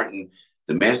Dean Martin,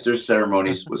 the master of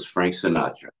ceremonies was Frank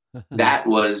Sinatra. That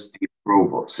was the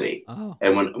approval, see. Oh.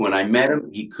 And when I met him,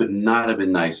 he could not have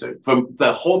been nicer. From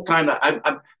the whole time that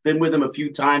I've been with him a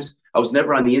few times, I was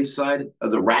never on the inside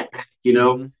of the Rat Pack,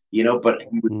 but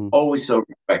he was always so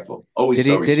respectful.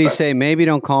 Did he say, maybe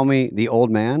don't call me the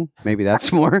old man? Maybe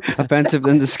that's more offensive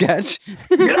than the sketch.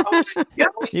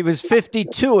 He was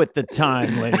 52 at the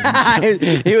time, ladies and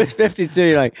gentlemen. He was 52.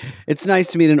 You're like, it's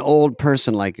nice to meet an old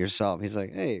person like yourself. He's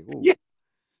like, hey. Yeah.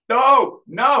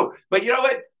 No. But you know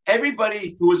what?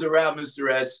 Everybody who was around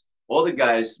Mr. S, all the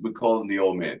guys would call him the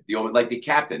old man, like the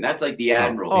captain. That's like the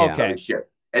admiral of the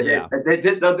ship. And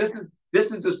this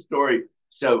is the story.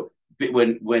 So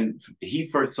when he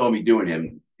first saw me doing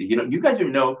him, you guys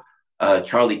even know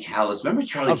Charlie Callis. Remember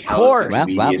Charlie Callis? Of course.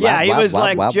 He was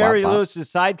like Jerry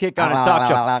Lewis's sidekick on his talk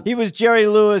show. He was Jerry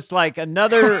Lewis, like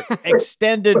another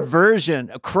extended version,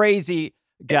 a crazy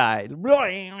guy.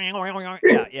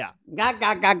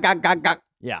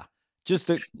 Yeah. Just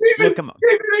to look him up.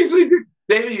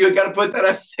 David, you got to put that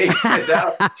up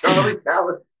down. Charlie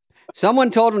Callis.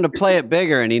 Someone told him to play it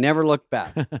bigger, and he never looked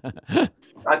back.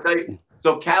 I'll tell you.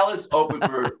 So Callis opened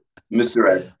for Mr.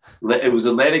 S. It was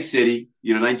Atlantic City,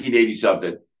 1980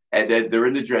 something. And then they're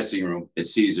in the dressing room at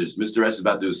Caesars. Mr. S is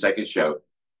about to do a second show.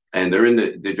 And they're in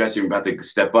the dressing room about to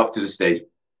step up to the stage.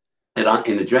 And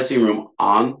in the dressing room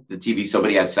on the TV,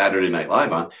 somebody had Saturday Night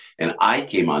Live on. And I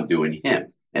came on doing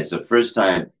him. And it's the first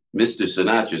time Mr.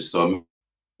 Sinatra saw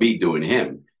me doing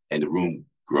him. And the room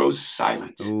grows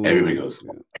silent. Ooh. Everybody goes,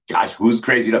 oh my gosh, who's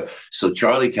crazy enough? So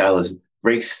Charlie Callis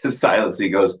breaks the silence. He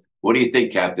goes, what do you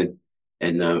think, Captain?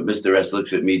 And Mr. S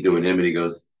looks at me doing him and he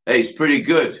goes, hey, he's pretty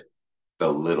good.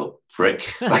 The little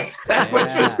prick. Like that was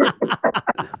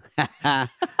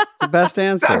it's the best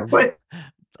answer. What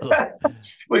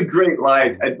great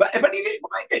line. But he didn't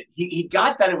mind it. He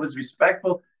got that it was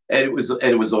respectful and it was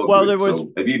all well, good. There was,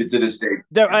 so even to this day.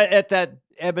 There at that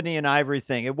Ebony and Ivory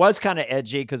thing, it was kind of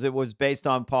edgy because it was based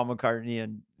on Paul McCartney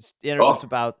and it was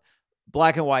about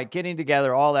black and white getting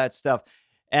together, all that stuff.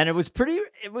 And it was pretty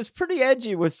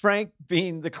edgy with Frank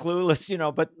being the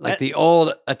clueless, but like the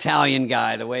old Italian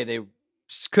guy, the way they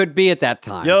could be at that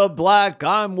time. You're black,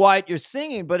 I'm white, you're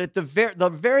singing. But at the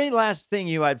very last thing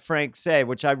you had Frank say,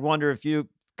 which I wonder if you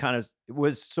kind of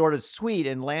was sort of sweet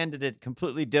and landed it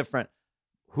completely different.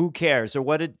 Who cares? Or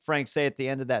what did Frank say at the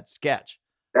end of that sketch?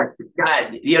 God,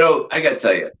 I got to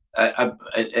tell you,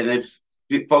 and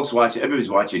if folks watching, everybody's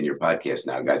watching your podcast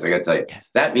now, guys. I got to tell you,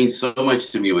 that means so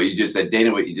much to me. What you just said,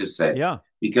 Dana, what you just said. Yeah.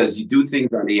 Because you do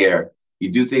things on the air.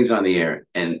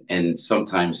 And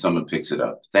sometimes someone picks it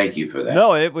up. Thank you for that.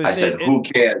 No, it was. I said, who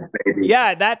cares, baby?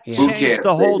 Yeah, that changed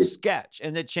the whole baby? Sketch,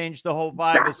 and it changed the whole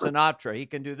vibe of Sinatra. He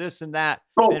can do this and that,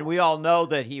 and we all know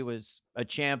that he was a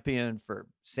champion for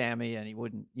Sammy, and he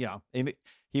wouldn't,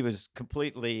 he was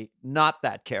completely not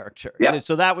that character. Yeah.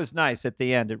 So that was nice at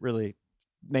the end. It really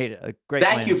made a great.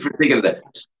 Thank you for thinking of that.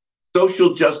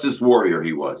 Social justice warrior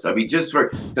he was. I mean, because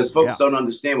folks don't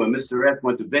understand when Mr. F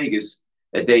went to Vegas.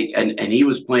 And he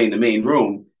was playing the main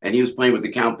room, and he was playing with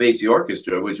the Count Basie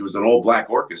Orchestra, which was an all-black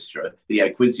orchestra. He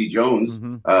had Quincy Jones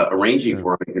arranging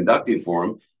for him and conducting for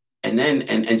him. And then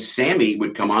and Sammy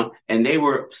would come on, and they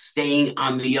were staying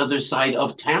on the other side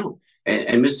of town.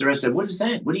 And Mr. S said, what is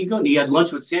that? What are you going? He had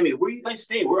lunch with Sammy. Where are you guys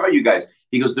staying? Where are you guys?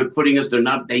 He goes, they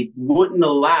wouldn't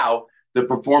allow the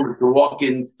performer to walk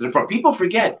in to the front. People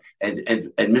forget. And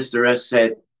Mr. S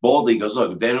said, boldly goes,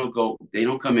 look, if they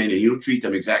don't come in and you treat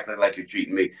them exactly like you're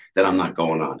treating me, then I'm not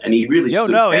going on. And he really stood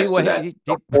fast to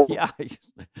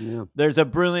that. There's a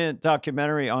brilliant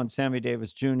documentary on Sammy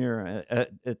Davis Jr.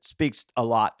 It speaks a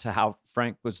lot to how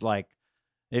Frank was like,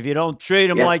 if you don't treat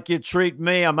him like you treat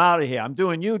me, I'm out of here. I'm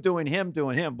doing you, doing him,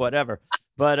 whatever.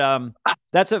 But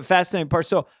that's a fascinating part.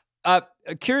 So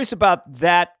Curious about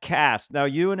that cast. Now,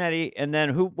 you and Eddie, and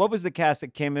then what was the cast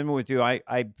that came in with you? I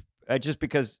just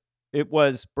because it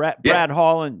was Brad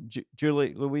Hall and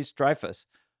Julie Louise Dreyfus.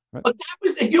 Right? But that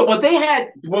was, well, they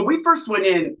had, when we first went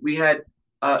in, we had,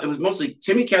 it was mostly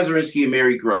Timmy Kazurinsky and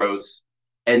Mary Gross.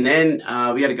 And then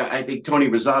we had a guy, I think Tony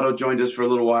Rosado joined us for a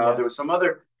little while. Yes. There were some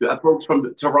other folks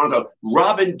from Toronto.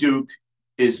 Robin Duke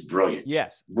is brilliant.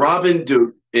 Yes. Robin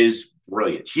Duke is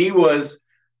brilliant. She was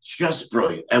just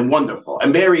brilliant and wonderful.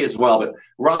 And Mary as well. But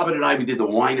Robin and I, we did the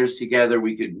Whiners together.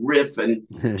 We could riff. And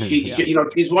she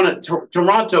she's one of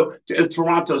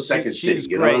Toronto's second she's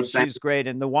city. Great. She's great.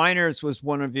 And the Whiners was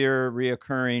one of your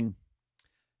reoccurring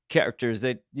characters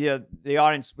that the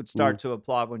audience would start to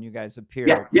applaud when you guys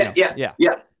appear. Yeah.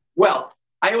 Well,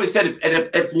 I always said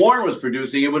if Warren was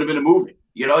producing, it would have been a movie.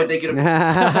 They could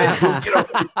have.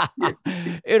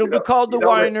 It'll be called The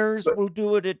Whiners. We'll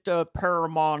do it at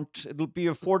Paramount. It'll be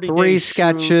a 40-day 3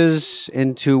 sketches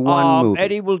into one movie.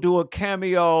 Eddie will do a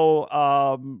cameo,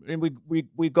 and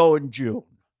we go in June.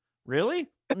 Really?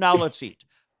 Now let's eat.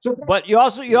 But you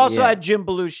also had Jim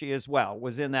Belushi as well.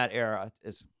 Was in that era.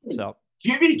 So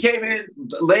Jimmy came in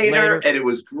later, and it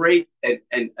was great,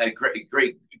 and a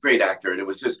great actor, and it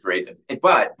was just great.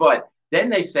 But then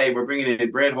they say we're bringing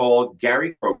in Brad Hall,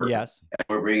 Gary Kroger, yes, and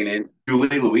we're bringing in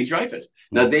Julie Louis Dreyfus.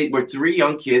 Now they were 3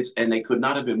 young kids, and they could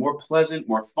not have been more pleasant,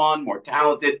 more fun, more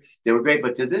talented. They were great,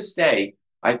 but to this day,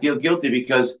 I feel guilty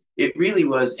because it really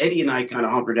was Eddie and I kind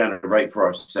of hunkered down and write for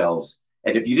ourselves.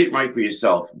 And if you didn't write for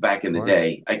yourself back in the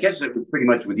day, I guess it was pretty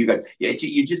much with you guys.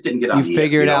 You just didn't get on. You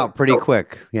figured it out pretty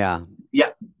quick. Yeah. Yeah.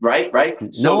 Right.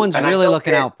 No one's really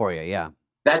looking out for you. Yeah.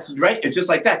 That's right. It's just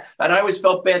like that. And I always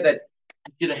felt bad that I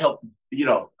should have helped.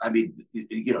 I mean,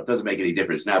 it doesn't make any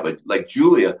difference now. But like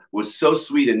Julia was so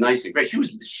sweet and nice and great.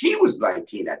 She was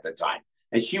 19 at the time,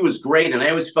 and she was great. And I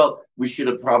always felt we should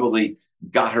have probably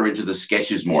got her into the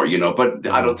sketches more, But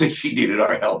I don't think she needed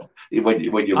our help when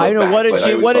you look I know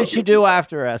back. What did she do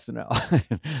after SNL?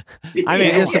 I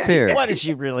mean, disappeared. What has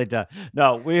she really done?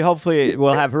 No, we hopefully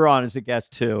will have her on as a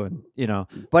guest too, and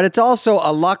But it's also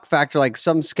a luck factor. Like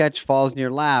some sketch falls in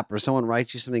your lap, or someone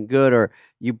writes you something good, or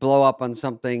you blow up on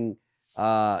something.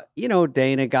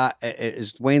 Dana got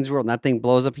is Wayne's World, and that thing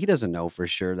blows up. He doesn't know for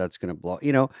sure that's going to blow.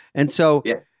 And so.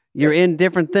 Yeah. You're in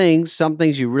different things. Some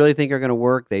things you really think are going to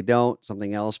work, they don't.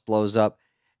 Something else blows up.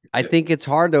 I think it's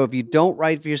hard though if you don't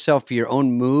write for yourself for your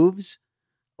own moves.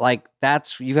 Like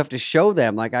you have to show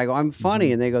them. Like I go, I'm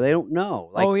funny, and they go, they don't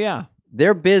know. Like, oh yeah,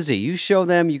 they're busy. You show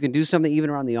them, you can do something even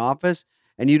around the office,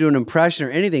 and you do an impression or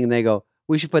anything, and they go,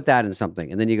 we should put that in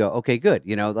something, and then you go, okay, good.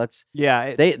 You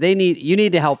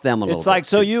need to help them a little. It's like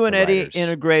so you and Eddie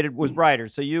integrated with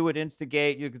writers. So you would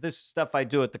instigate. This is stuff I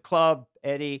do at the club,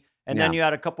 Eddie. And then you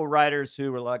had a couple writers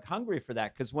who were like hungry for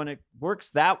that because when it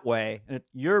works that way, and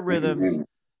your rhythms,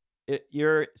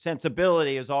 your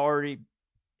sensibility is already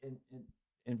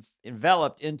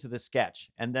enveloped into the sketch,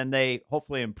 and then they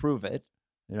hopefully improve it.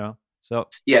 So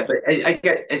yeah, but I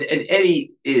get and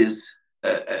Eddie is,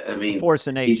 I mean, force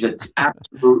of nature. He's an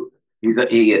absolute.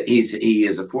 He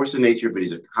is a force of nature, but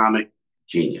he's a comic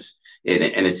genius, and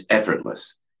it's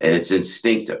effortless and it's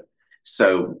instinctive.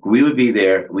 So we would be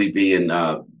there. We'd be in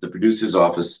the producer's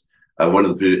office, one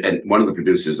of the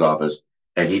producer's office,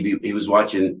 and he was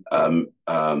watching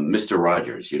Mr.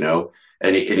 Rogers,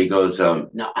 and he goes, "No,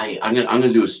 I'm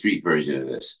gonna do a street version of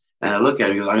this." And I look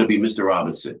at him, he goes, "I'm gonna be Mr.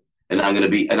 Robinson, and I'm gonna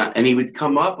be," and he would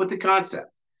come up with the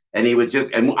concept, and he would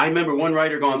and I remember one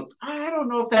writer going, "I don't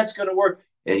know if that's gonna work,"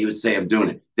 and he would say, "I'm doing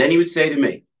it." Then he would say to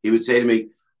me,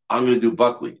 I'm going to do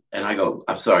Buckwheat. And I go,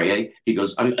 I'm sorry, Eddie. He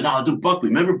goes, no, I'll do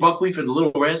Buckwheat. Remember Buckwheat for the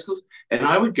Little Rascals? And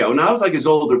I would go, and I was like his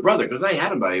older brother because I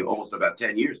had him by almost about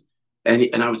 10 years.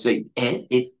 And I would say, Ed,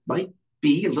 it might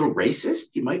be a little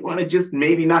racist. You might want to just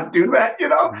maybe not do that,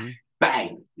 Mm-hmm.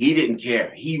 Bang. He didn't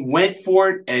care. He went for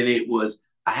it. And it was,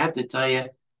 I have to tell you,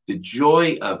 the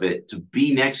joy of it, to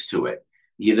be next to it,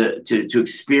 to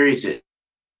experience it,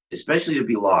 especially to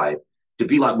be live, I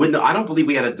don't believe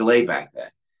we had a delay back then.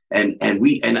 And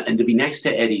to be next to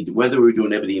Eddie, whether we were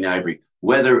doing Ebony and Ivory,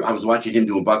 whether I was watching him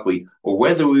doing Buckwheat, or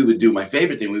whether we would do my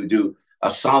favorite thing, we would do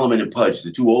a Solomon and Pudge,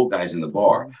 the 2 old guys in the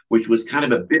bar, which was kind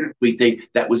of a bittersweet thing.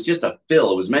 That was just a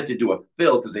fill. It was meant to do a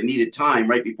fill because they needed time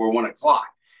right before 1 o'clock.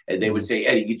 And they would say,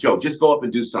 Eddie, Joe, just go up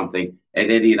and do something. And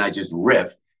Eddie and I just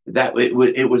riffed.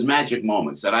 It was magic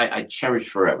moments that I cherish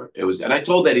forever. It was, and I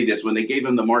told Eddie this when they gave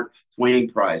him the Mark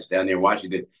Twain Prize down there in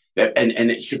Washington. And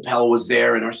Chappelle was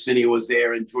there, and Arsenio was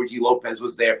there, and Georgie Lopez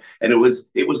was there, and it was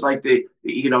like the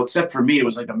except for me, it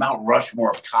was like the Mount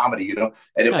Rushmore of comedy, and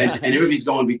everybody's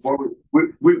going before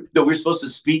we're supposed to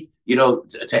speak,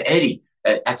 to Eddie,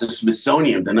 at the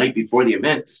Smithsonian the night before the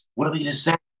event. What are we going to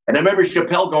say? And I remember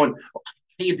Chappelle going,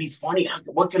 "It'd be funny.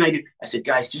 What can I do?" I said,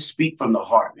 "Guys, just speak from the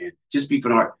heart, man. Just speak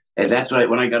from the heart." And that's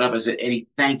when I got up, I said, "Eddie,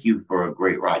 thank you for a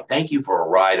great ride. Thank you for a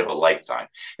ride of a lifetime."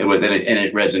 And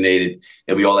it resonated,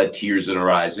 and we all had tears in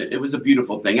our eyes. It was a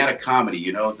beautiful thing. Out of comedy,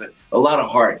 it's a lot of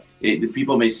heart.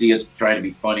 People may see us trying to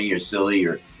be funny or silly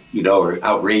or or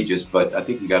outrageous, but I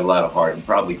think we got a lot of heart and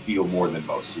probably feel more than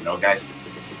most, guys.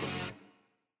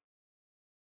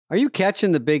 Are you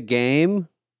catching the big game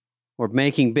or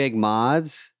making big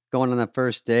mods, going on that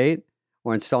first date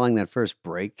or installing that first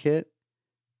brake kit,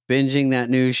 binging that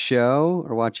new show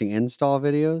or watching install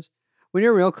videos? When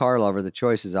you're a real car lover, the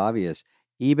choice is obvious.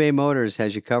 eBay Motors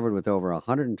has you covered with over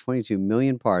 122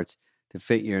 million parts to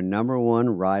fit your number one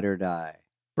ride or die.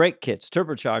 Brake kits,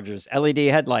 turbochargers, LED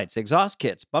headlights, exhaust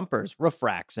kits, bumpers, roof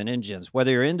racks, and engines.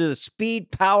 Whether you're into the speed,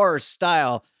 power, or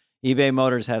style, eBay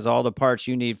Motors has all the parts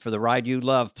you need for the ride you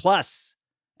love. Plus,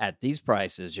 at these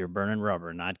prices, you're burning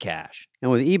rubber, not cash. And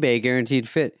with eBay Guaranteed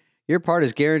Fit, your part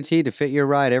is guaranteed to fit your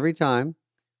ride every time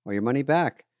or your money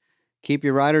back. Keep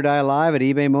your ride or die alive at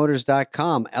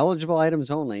ebaymotors.com. Eligible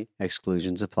items only.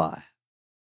 Exclusions apply.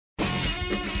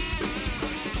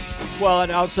 Well,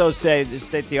 and also state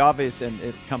the obvious, and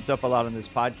it comes up a lot on this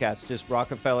podcast, just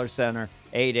Rockefeller Center,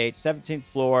 17th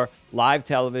floor, live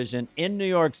television in New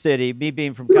York City. Me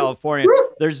being from California,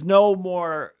 there's no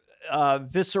more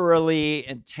viscerally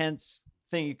intense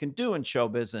thing you can do in show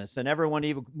business. And everyone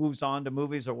even moves on to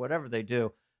movies or whatever they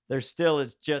do. There still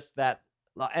is just that.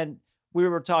 And we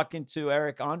were talking to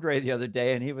Eric Andre the other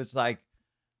day, and he was like,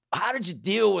 "How did you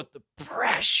deal with the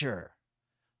pressure?"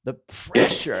 The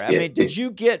pressure. I mean, did you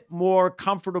get more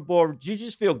comfortable? Or did you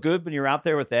just feel good when you're out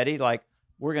there with Eddie? Like,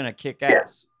 we're going to kick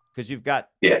ass because you've got.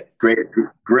 Yeah.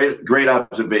 Great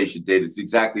observation, Dave. It's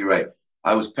exactly right.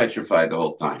 I was petrified the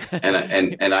whole time.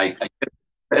 And I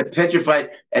petrified.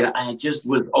 And I just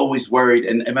was always worried.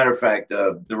 And as a matter of fact,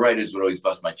 the writers would always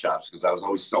bust my chops because I was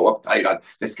always so uptight on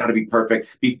that's got to be perfect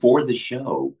before the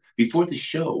show.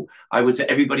 I would say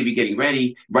everybody be getting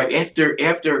ready right after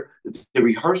the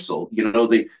rehearsal,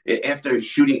 after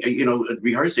shooting,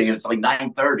 rehearsing, it's like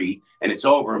 9:30 and it's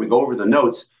over and we go over the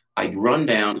notes. I'd run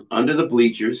down under the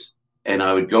bleachers and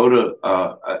I would go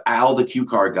to Al, the cue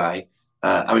card guy.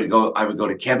 I would go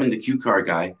to Kevin, the cue card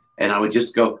guy, and I would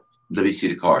just go, "Let me see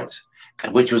the cards."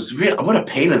 Which was real. What a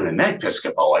pain in the neck,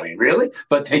 Piscopo. I mean, really?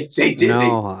 But they did.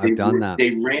 No, I've done that.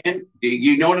 They ran.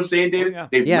 You know what I'm saying, David?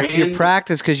 Yeah. If you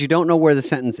practice because you don't know where the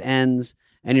sentence ends,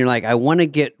 and you're like, I want to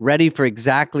get ready for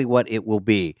exactly what it will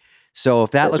be. So if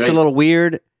that looks a little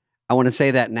weird, I want to say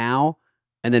that now,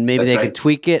 and then maybe they can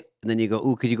tweak it, and then you go,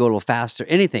 "Ooh, could you go a little faster?"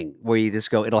 Anything where you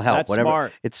just go, it'll help. That's whatever.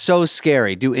 Smart. It's so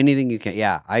scary. Do anything you can.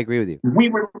 Yeah, I agree with you. We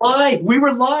were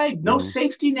live. No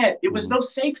safety net. It was no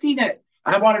safety net.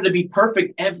 I wanted to be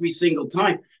perfect every single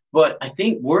time. But I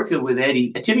think working with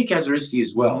Eddie, Timmy Kazurinsky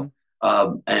as well,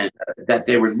 and that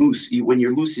they were loose. When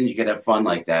you're loose and you can have fun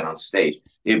like that on stage,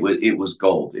 it was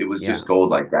gold. It was just gold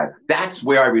like that. That's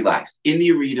where I relaxed in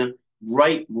the arena,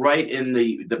 right in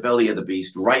the belly of the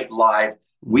beast, right live.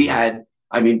 We had,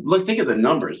 think of the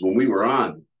numbers when we were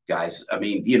on, guys. I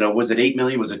mean, was it 8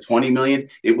 million? Was it 20 million?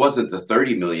 It wasn't the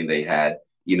 30 million they had,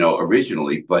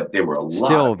 originally, but there were a lot.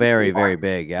 Still very, very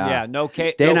big. Yeah. Yeah. No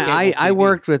cable. Dana, I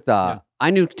worked with, I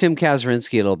knew Tim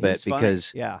Kazurinsky a little bit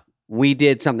because we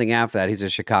did something after that. He's a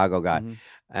Chicago guy.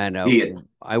 And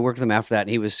I worked with him after that, and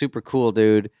he was super cool,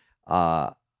 dude.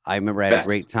 I remember I had a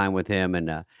great time with him,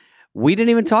 and we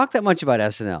didn't even talk that much about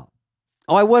SNL.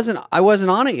 Oh, I wasn't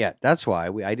on it yet. That's why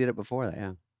I did it before that.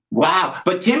 Yeah. Wow.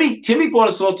 But Timmy brought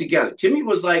us all together. Timmy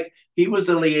was he was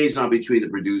the liaison between the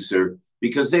producer,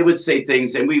 because they would say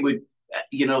things and we would,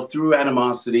 through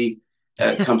animosity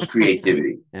comes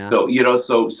creativity. So,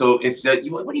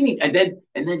 if what do you mean? And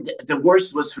then the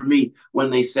worst was for me when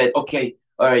they said, "Okay,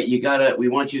 all right, we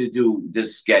want you to do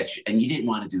this sketch." And you didn't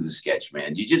want to do the sketch,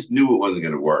 man. You just knew it wasn't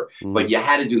going to work, but you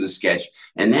had to do the sketch.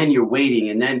 And then you're waiting,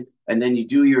 and then you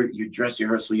do your dress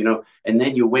rehearsal, and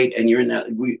then you wait, and you're in that.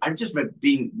 I just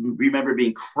remember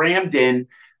being crammed in.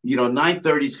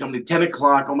 9:30 is coming to 10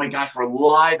 o'clock. Oh my gosh, we're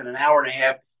live in an hour and a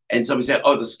half. And somebody said,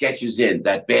 "Oh, the sketch is in.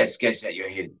 That bad sketch that you're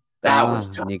hitting." That was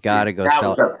tough. You got to go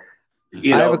sell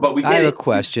it. I have a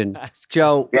question.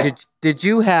 Joe, did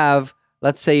you have,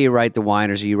 let's say you write the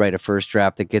whiners or you write a first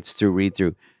draft that gets through read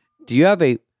through. Do you have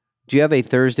a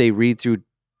Thursday read through,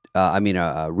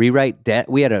 a rewrite day?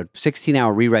 We had a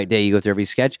 16-hour rewrite day. You go through every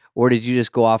sketch, or did you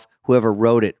just go off whoever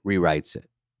wrote it rewrites it?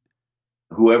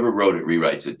 Whoever wrote it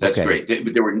rewrites it. That's Okay. great.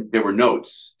 But there were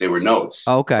notes. There were notes.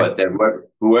 Oh, okay. But then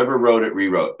whoever wrote it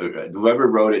rewrote. Whoever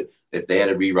wrote it, if they had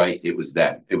to rewrite, it was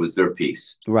them. It was their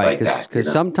piece. Right.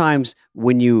 Because sometimes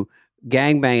when you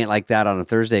gangbang it like that on a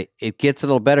Thursday, it gets a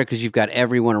little better because you've got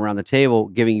everyone around the table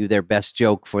giving you their best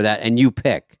joke for that, and you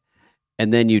pick,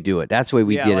 and then you do it. That's the way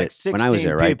we did like it when I was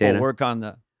there, right, Dana? Work on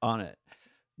it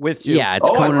with you. Yeah, it's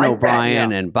Conan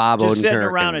O'Brien and Bob Odenkirk, just sitting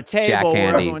around a table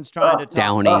where everyone's trying to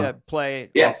talk, play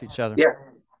off each other. Yeah,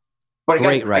 but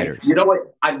great writers. You know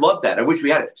what? I love that. I wish we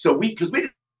had it. So because we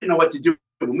didn't know what to do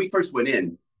when we first went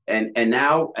in, and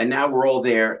now we're all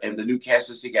there, and the new cast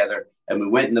is together, and we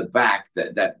went in the back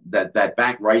that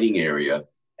back writing area,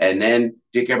 and then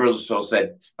Dick Ebersol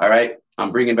said, "All right,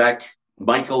 I'm bringing back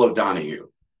Michael O'Donoghue,"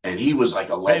 and he was like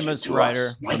a legend, famous to writer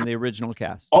us. from the original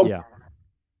cast. Oh, yeah.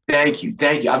 Thank you.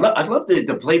 I love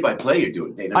the play-by-play you're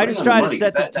doing, Dana. I just try to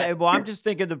set the table. I'm just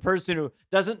thinking the person who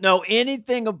doesn't know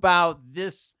anything about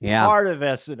this part of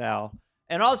SNL.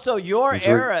 And also your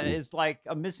era is like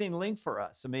a missing link for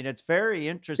us. I mean, it's very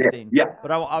interesting. Yeah. But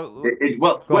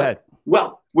go ahead.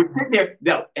 Well, we're there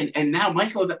now, and now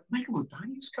Michael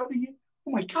O'Donoghue's coming in.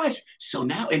 Oh my gosh! So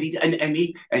now, and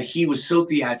he was so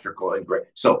theatrical and great.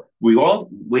 So we all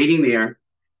waiting there.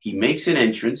 He makes an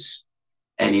entrance,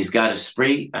 and he's got a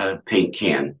spray paint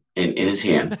can in his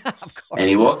hand, and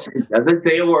he walks in, doesn't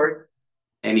say a word,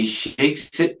 and he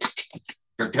shakes it,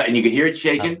 and you can hear it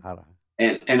shaking.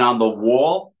 And on the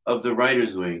wall of the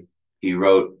writer's wing, he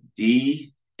wrote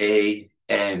DANGE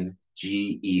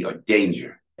or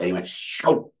danger. And he went,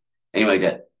 show. And he went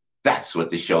like that. That's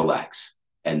what the show lacks.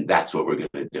 And that's what we're going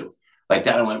to do. Like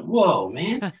that. I went, whoa,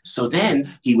 man. So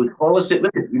then he would call us in.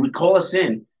 Listen, he would call us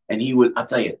in. And I'll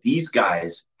tell you, these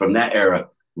guys from that era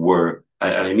were,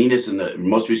 and I mean this in the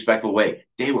most respectful way,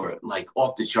 they were like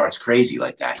off the charts crazy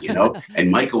like that, you know?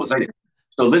 And Michael was like,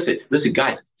 so listen,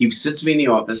 guys, he sits me in the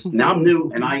office. Now I'm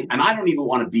new, and I don't even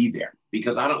want to be there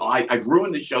because I've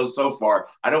ruined the show so far.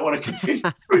 I don't want to continue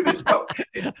with the show.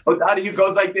 O'Donoghue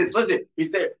goes like this. Listen,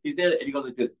 he's there, and he goes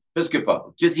like this.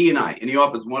 Piscopo, just he and I in the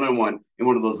office, one-on-one, in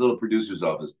one of those little producer's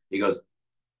office. He goes,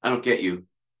 I don't get you.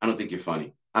 I don't think you're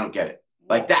funny. I don't get it.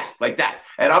 Like that.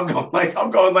 And I'm going like,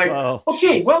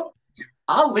 okay, well,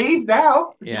 I'll leave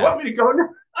now. Do you want me to go now?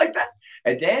 Like that?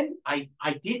 And then I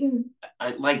didn't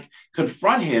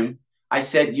confront him. I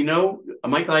said,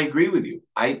 Michael, I agree with you.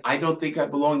 I don't think I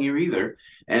belong here either.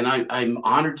 And I'm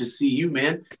honored to see you,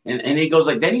 man. And he goes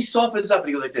then he softens up and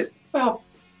he goes like this. Well,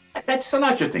 that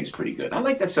Sinatra thing's pretty good. I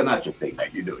like that Sinatra thing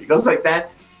that you do. He goes like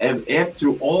that. And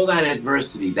after all that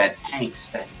adversity, that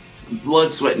angst, that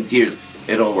blood, sweat, and tears,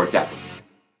 it all worked out.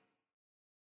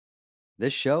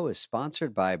 This show is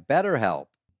sponsored by BetterHelp.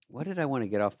 What did I want to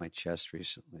get off my chest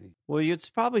recently? Well, it's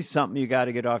probably something you got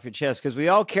to get off your chest because we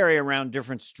all carry around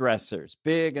different stressors,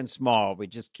 big and small. We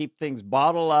just keep things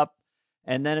bottled up,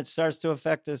 and then it starts to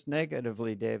affect us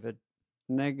negatively, David.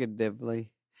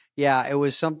 Negatively. Yeah, it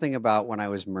was something about when I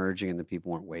was merging and the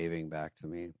people weren't waving back to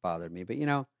me. It bothered me. But,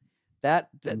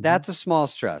 that's a small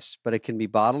stress, but it can be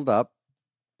bottled up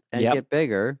and get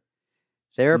bigger.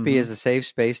 Therapy is a safe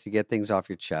space to get things off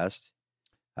your chest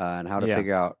and how to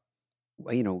figure out,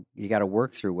 you got to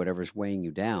work through whatever's weighing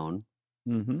you down.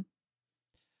 Mm-hmm.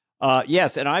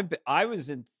 Yes. And I was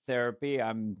in therapy.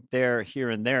 I'm there here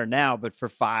and there now, but for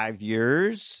 5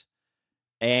 years.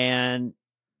 And,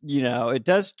 it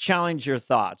does challenge your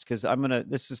thoughts because I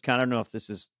don't know if this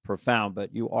is profound,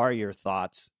 but you are your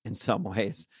thoughts in some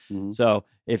ways. Mm-hmm. So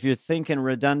if you're thinking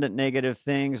redundant negative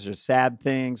things or sad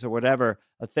things or whatever,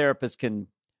 a therapist can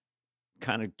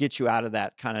kind of get you out of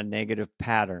that kind of negative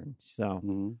pattern.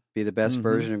 So be the best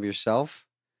version of yourself.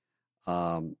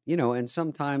 And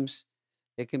sometimes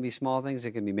it can be small things.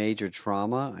 It can be major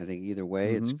trauma. I think either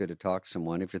way, it's good to talk to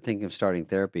someone. If you're thinking of starting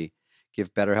therapy,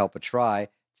 give BetterHelp a try.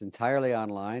 It's entirely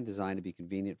online, designed to be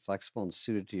convenient, flexible, and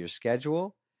suited to your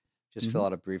schedule. Just fill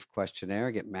out a brief questionnaire,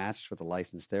 get matched with a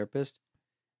licensed therapist.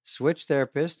 Switch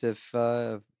therapist if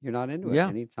you're not into it.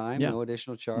 Anytime, no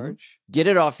additional charge. Get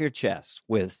it off your chest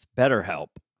with BetterHelp.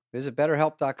 Visit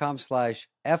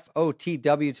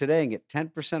BetterHelp.com/FOTW today and get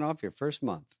 10% off your first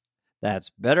month.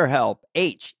 That's BetterHelp,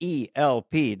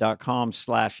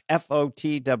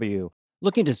 HELP.com/FOTW.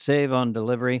 Looking to save on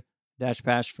delivery?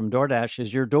 DashPass from DoorDash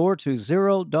is your door to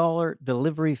 $0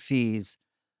 delivery fees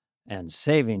and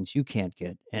savings you can't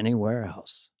get anywhere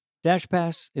else.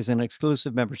 DashPass is an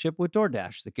exclusive membership with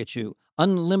DoorDash that gets you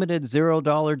unlimited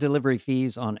 $0 delivery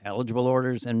fees on eligible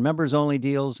orders and members-only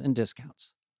deals and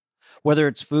discounts. Whether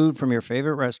it's food from your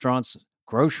favorite restaurants,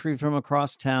 grocery from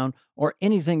across town, or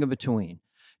anything in between,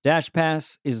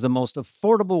 DashPass is the most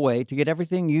affordable way to get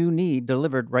everything you need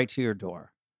delivered right to your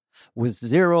door. With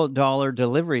 $0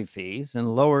 delivery fees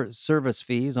and lower service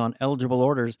fees on eligible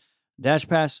orders,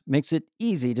 DashPass makes it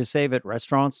easy to save at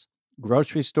restaurants,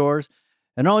 grocery stores,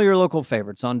 and all your local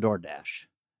favorites on DoorDash.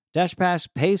 DashPass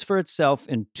pays for itself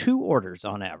in 2 orders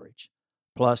on average.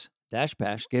 Plus,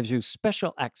 DashPass gives you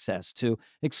special access to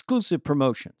exclusive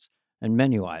promotions and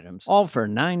menu items, all for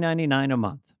 $9.99 a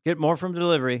month. Get more from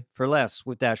delivery for less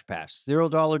with DashPass.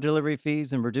 $0 delivery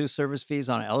fees and reduced service fees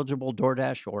on eligible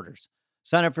DoorDash orders.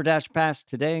 Sign up for DashPass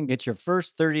today and get your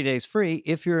first 30 days free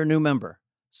if you're a new member.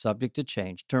 Subject to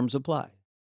change. Terms apply.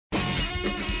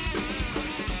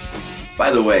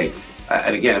 By the way,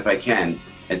 and again, if I can,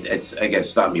 it's again,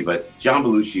 stop me, but John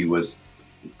Belushi was,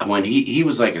 when he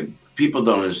was like people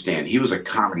don't understand, he was a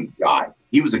comedy god.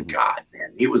 He was a god,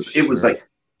 man. It was like,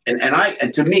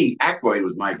 and to me, Aykroyd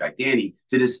was my guy. Danny,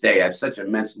 to this day, I have such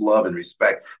immense love and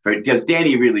respect for it, because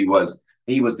Danny really was,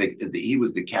 he was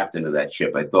the captain of that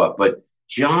ship, I thought. But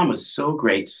John was so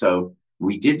great. So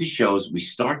we did the shows, we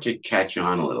start to catch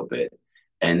on a little bit.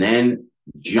 And then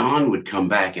John would come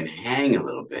back and hang a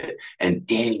little bit, and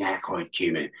Danny Aykroyd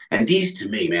came in. And these, to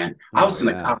me, man, I was in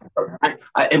the top.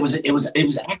 It was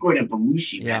Aykroyd and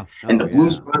Belushi, man, and the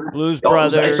Blues Brothers. Blues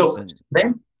Brothers. So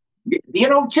then, you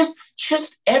know, just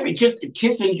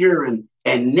Kissinger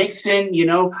and Nixon, you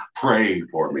know, pray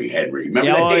for me, Henry.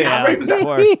 Remember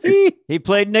that? He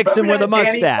played Nixon with a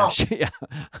mustache. Yeah,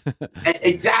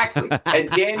 exactly. And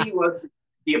Danny was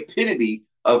the epitome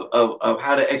of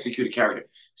how to execute a character.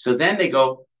 So then they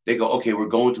go, okay, we're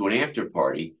going to an after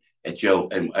party at Joe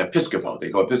and Piscopo. They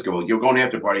go, Piscopo, you're going to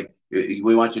after party.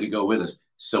 We want you to go with us.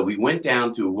 So we went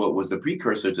down to what was the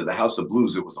precursor to the House of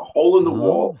Blues. It was a hole in the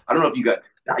wall. I don't know if you got,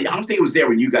 I don't think it was there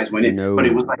when you guys went in, but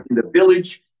it was like in the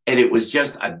Village, and it was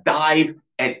just a dive,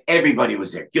 and everybody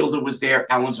was there. Gilda was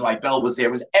there. Alan Zweibel was there.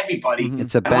 It was everybody.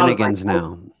 It's a Bennigan's like,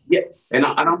 now. Yeah. And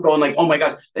I'm going like, oh my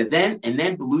gosh. And then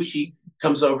Belushi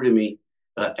comes over to me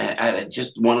at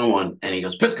just one-on-one, and he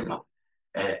goes, Piscopo.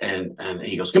 And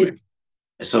he goes, come here.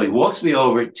 And so he walks me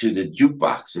over to the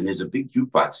jukebox, and there's a big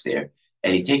jukebox there.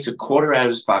 And he takes a quarter out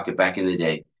of his pocket back in the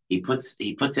day. He puts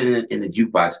it in the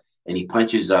jukebox, and he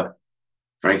punches up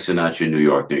Frank Sinatra, New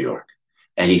York, New York.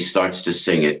 And he starts to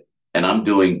sing it. And I'm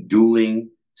doing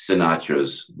dueling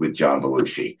Sinatras with John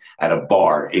Belushi at a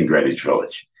bar in Greenwich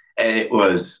Village. And it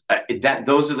was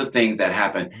those are the things that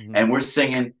happen. Mm-hmm. And we're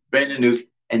singing Brandon News.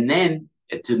 And then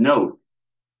to note,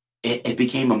 it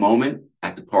became a moment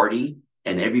at the party,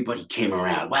 and everybody came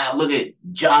around. Wow, look at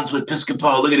John's with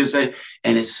Piscopo. Look at this.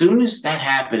 And as soon as that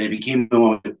happened, it became the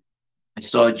moment. I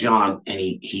saw John, and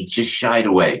he just shied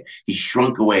away. He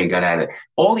shrunk away and got out of it.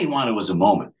 All he wanted was a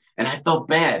moment. And I felt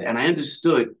bad. And I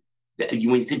understood that when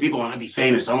you think people want to be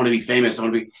famous, I want to be famous,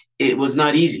 it was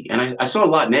not easy. And I saw a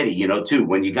lot in Eddie, you know, too.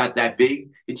 When you got that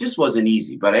big, it just wasn't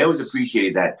easy. But I always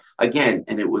appreciated that. Again,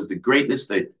 and it was the greatness,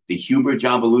 the humor of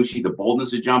John Belushi, the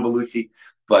boldness of John Belushi.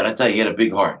 But I tell you, he had a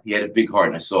big heart. He had a big heart,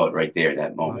 and I saw it right there,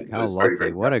 that moment. How lucky. Very,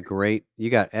 very what a great, you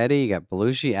got Eddie, you got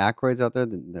Belushi, Aykroyd's out there,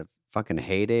 the fucking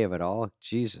heyday of it all.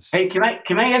 Jesus. Hey, can I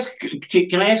ask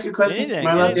a question? Am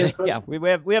I allowed to ask a question?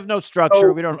 Yeah, we have no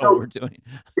structure. We don't know what we're doing.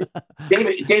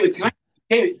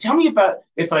 David, tell me about,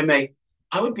 if I may,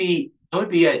 I would be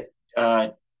at,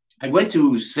 I went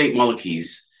to St.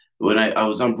 Malachy's when I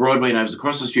was on Broadway, and I was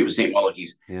across the street with St.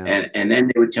 Malachy's. Yeah. And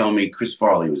then they would tell me Chris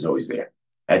Farley was always there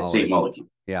at St. Malachy.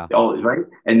 Yeah. Oh, right.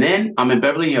 And then I'm in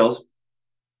Beverly Hills,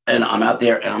 and I'm out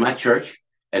there, and I'm at church,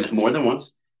 and more than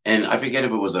once. And I forget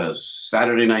if it was a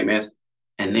Saturday night mass,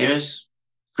 and there's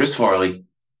Chris Farley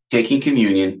taking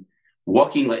communion,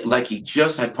 walking like he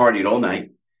just had partied all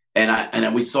night. And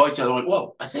then we saw each other and went,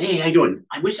 whoa. I said, hey, how you doing?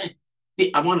 I wish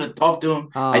I wanted to talk to him.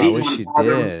 Oh, I didn't wish want to you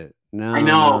bother did. him. No, I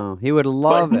know. No. He would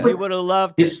love it. He would have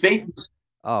loved his face.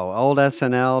 Old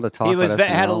SNL to talk he was about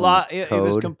SNL had a lot. He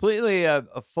was completely a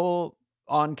full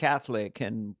on Catholic,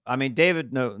 and I mean,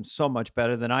 David knows so much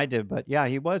better than I did. But yeah,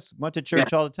 he went to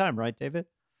church all the time, right, David?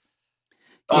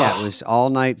 Yeah, it was all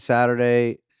night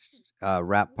Saturday,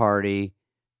 rap party,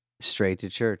 straight to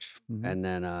church, and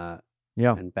then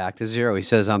and back to zero. He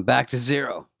says, "I'm back to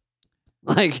zero."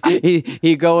 Like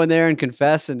he go in there and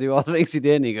confess and do all the things he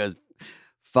did, and he goes,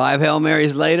 5 Hail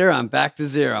Marys later, I'm back to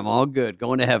zero. I'm all good,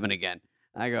 going to heaven again.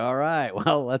 I go, all right,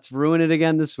 well, let's ruin it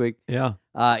again this week. Yeah.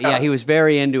 He was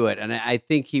very into it. And I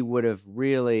think he would have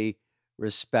really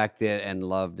respected and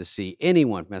loved to see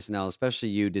anyone from SNL, especially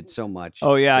you, did so much.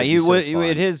 Oh, yeah. He would,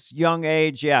 at his young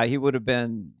age, he would have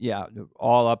been,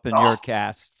 all up in your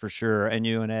cast for sure. And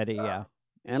you and Eddie,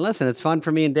 And listen, it's fun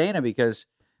for me and Dana because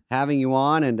having you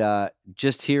on and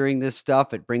just hearing this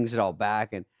stuff, it brings it all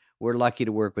back. And we're lucky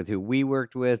to work with who we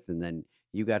worked with. And then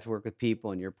you got to work with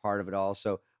people and you're part of it all.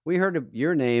 So we heard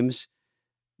your names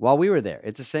while we were there.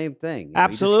 It's the same thing. You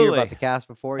Absolutely. just hear about the cast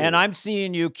before you. And I'm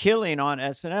seeing you killing on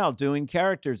SNL, doing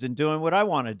characters and doing what I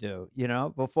want to do,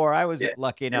 before I was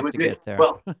lucky enough to get there.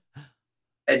 Well,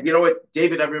 and you know what,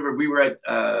 David, I remember we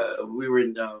were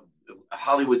in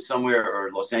Hollywood somewhere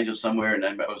or Los Angeles somewhere, and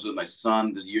I was with my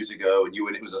son years ago, and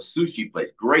it was a sushi place,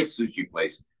 great sushi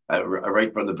place,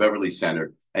 right from the Beverly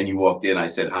Center. And you walked in, I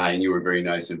said hi, and you were very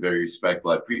nice and very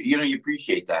respectful. You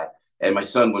appreciate that. And my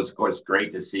son was, of course,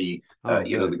 great to see,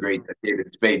 the great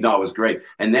David Spade. No, it was great.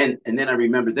 And then I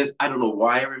remember this. I don't know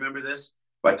why I remember this,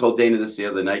 but I told Dana this the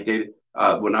other night, David.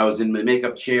 When I was in the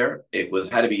makeup chair,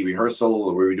 had to be rehearsal,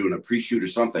 or we were doing a pre-shoot or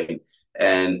something.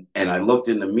 And I looked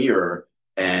in the mirror,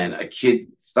 and a kid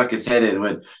stuck his head in and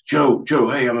went, Joe,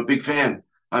 hey, I'm a big fan.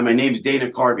 My name's Dana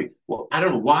Carvey. Well, I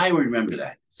don't know why I remember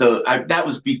that. So that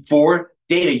was before.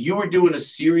 Dana, you were doing a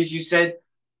series, you said?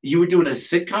 You were doing a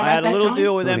sitcom. I had a little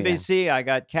deal with NBC. I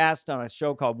got cast on a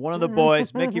show called One of the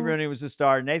Boys. Mickey Rooney was the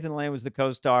star. Nathan Lane was the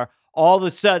co-star. All of a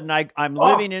sudden, I'm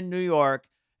living in New York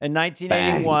in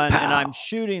 1981, and I'm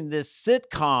shooting this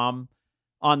sitcom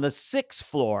on the 6th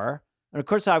floor. And of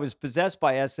course, I was possessed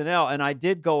by SNL, and I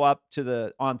did go up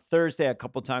on Thursday a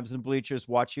couple times in the bleachers,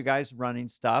 watch you guys running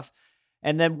stuff.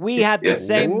 And then we had the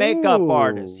same makeup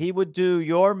artist. He would do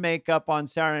your makeup on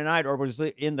Saturday night, or was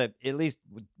at least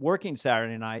working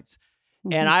Saturday nights.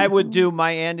 And I would do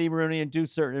my Andy Rooney and do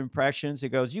certain impressions. He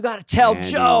goes, you got to tell Andy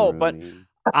Joe. Rooney.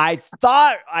 But I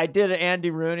thought I did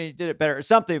Andy Rooney, did it better or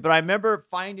something. But I remember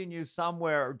finding you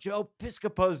somewhere, or Joe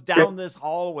Piscopo's down this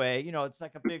hallway. It's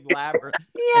like a big labyrinth.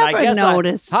 I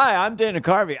noticed. Hi, I'm Dana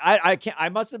Carvey. I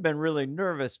must have been really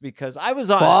nervous because I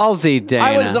was on ballsy Dana.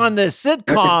 I was on this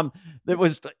sitcom. It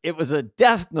was a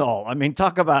death knell. I mean,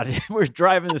 talk about it. We're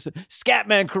driving this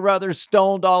Scatman Carruthers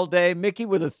stoned all day. Mickey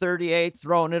with a 38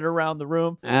 throwing it around the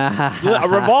room. A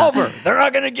revolver. They're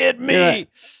not going to get me. Yeah.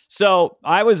 So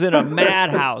I was in a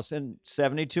madhouse, and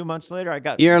 72 months later, I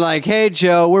got... You're like, hey,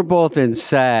 Joe, we're both in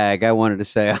SAG. I wanted to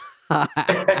say...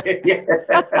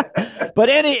 But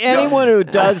anyone who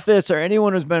does this, or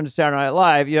anyone who's been to Saturday Night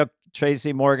Live,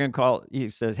 Tracy Morgan he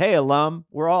says, hey, alum,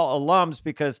 we're all alums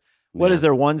because... What is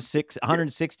there,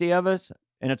 160 of us?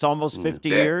 And it's almost 50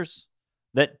 years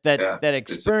that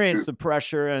experience the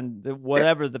pressure and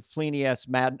whatever the Fleeny-esque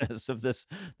madness of this.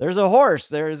 There's a horse.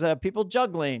 There's people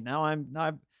juggling. Now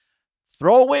I'm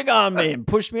throw a wig on me and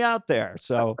push me out there.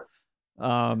 So,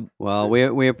 well,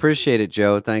 we appreciate it,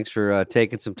 Joe. Thanks for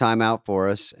taking some time out for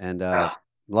us, and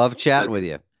love chatting with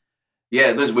you.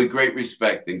 Yeah, listen, with great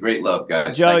respect and great love,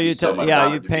 guys. Joe, you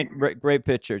paint great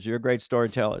pictures. You're a great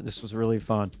storyteller. This was really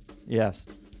fun. Yes.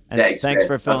 And thanks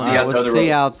for filming. We'll see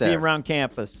you out there. See you around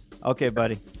campus. Okay,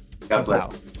 buddy. God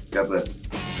bless. God bless.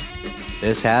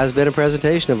 This has been a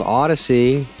presentation of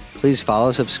Odyssey. Please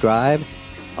follow, subscribe,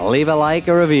 leave a like,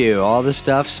 a review. All this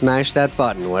stuff, smash that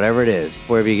button, whatever it is,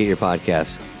 wherever you get your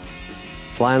podcasts.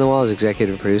 Fly on the Wall is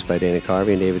executive produced by Dana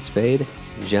Carvey and David Spade,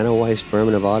 Jenna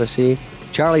Weiss-Berman of Odyssey,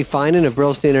 Charlie Finan of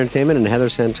Brillstein Entertainment, and Heather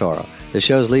Santoro. The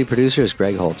show's lead producer is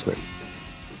Greg Holtzman.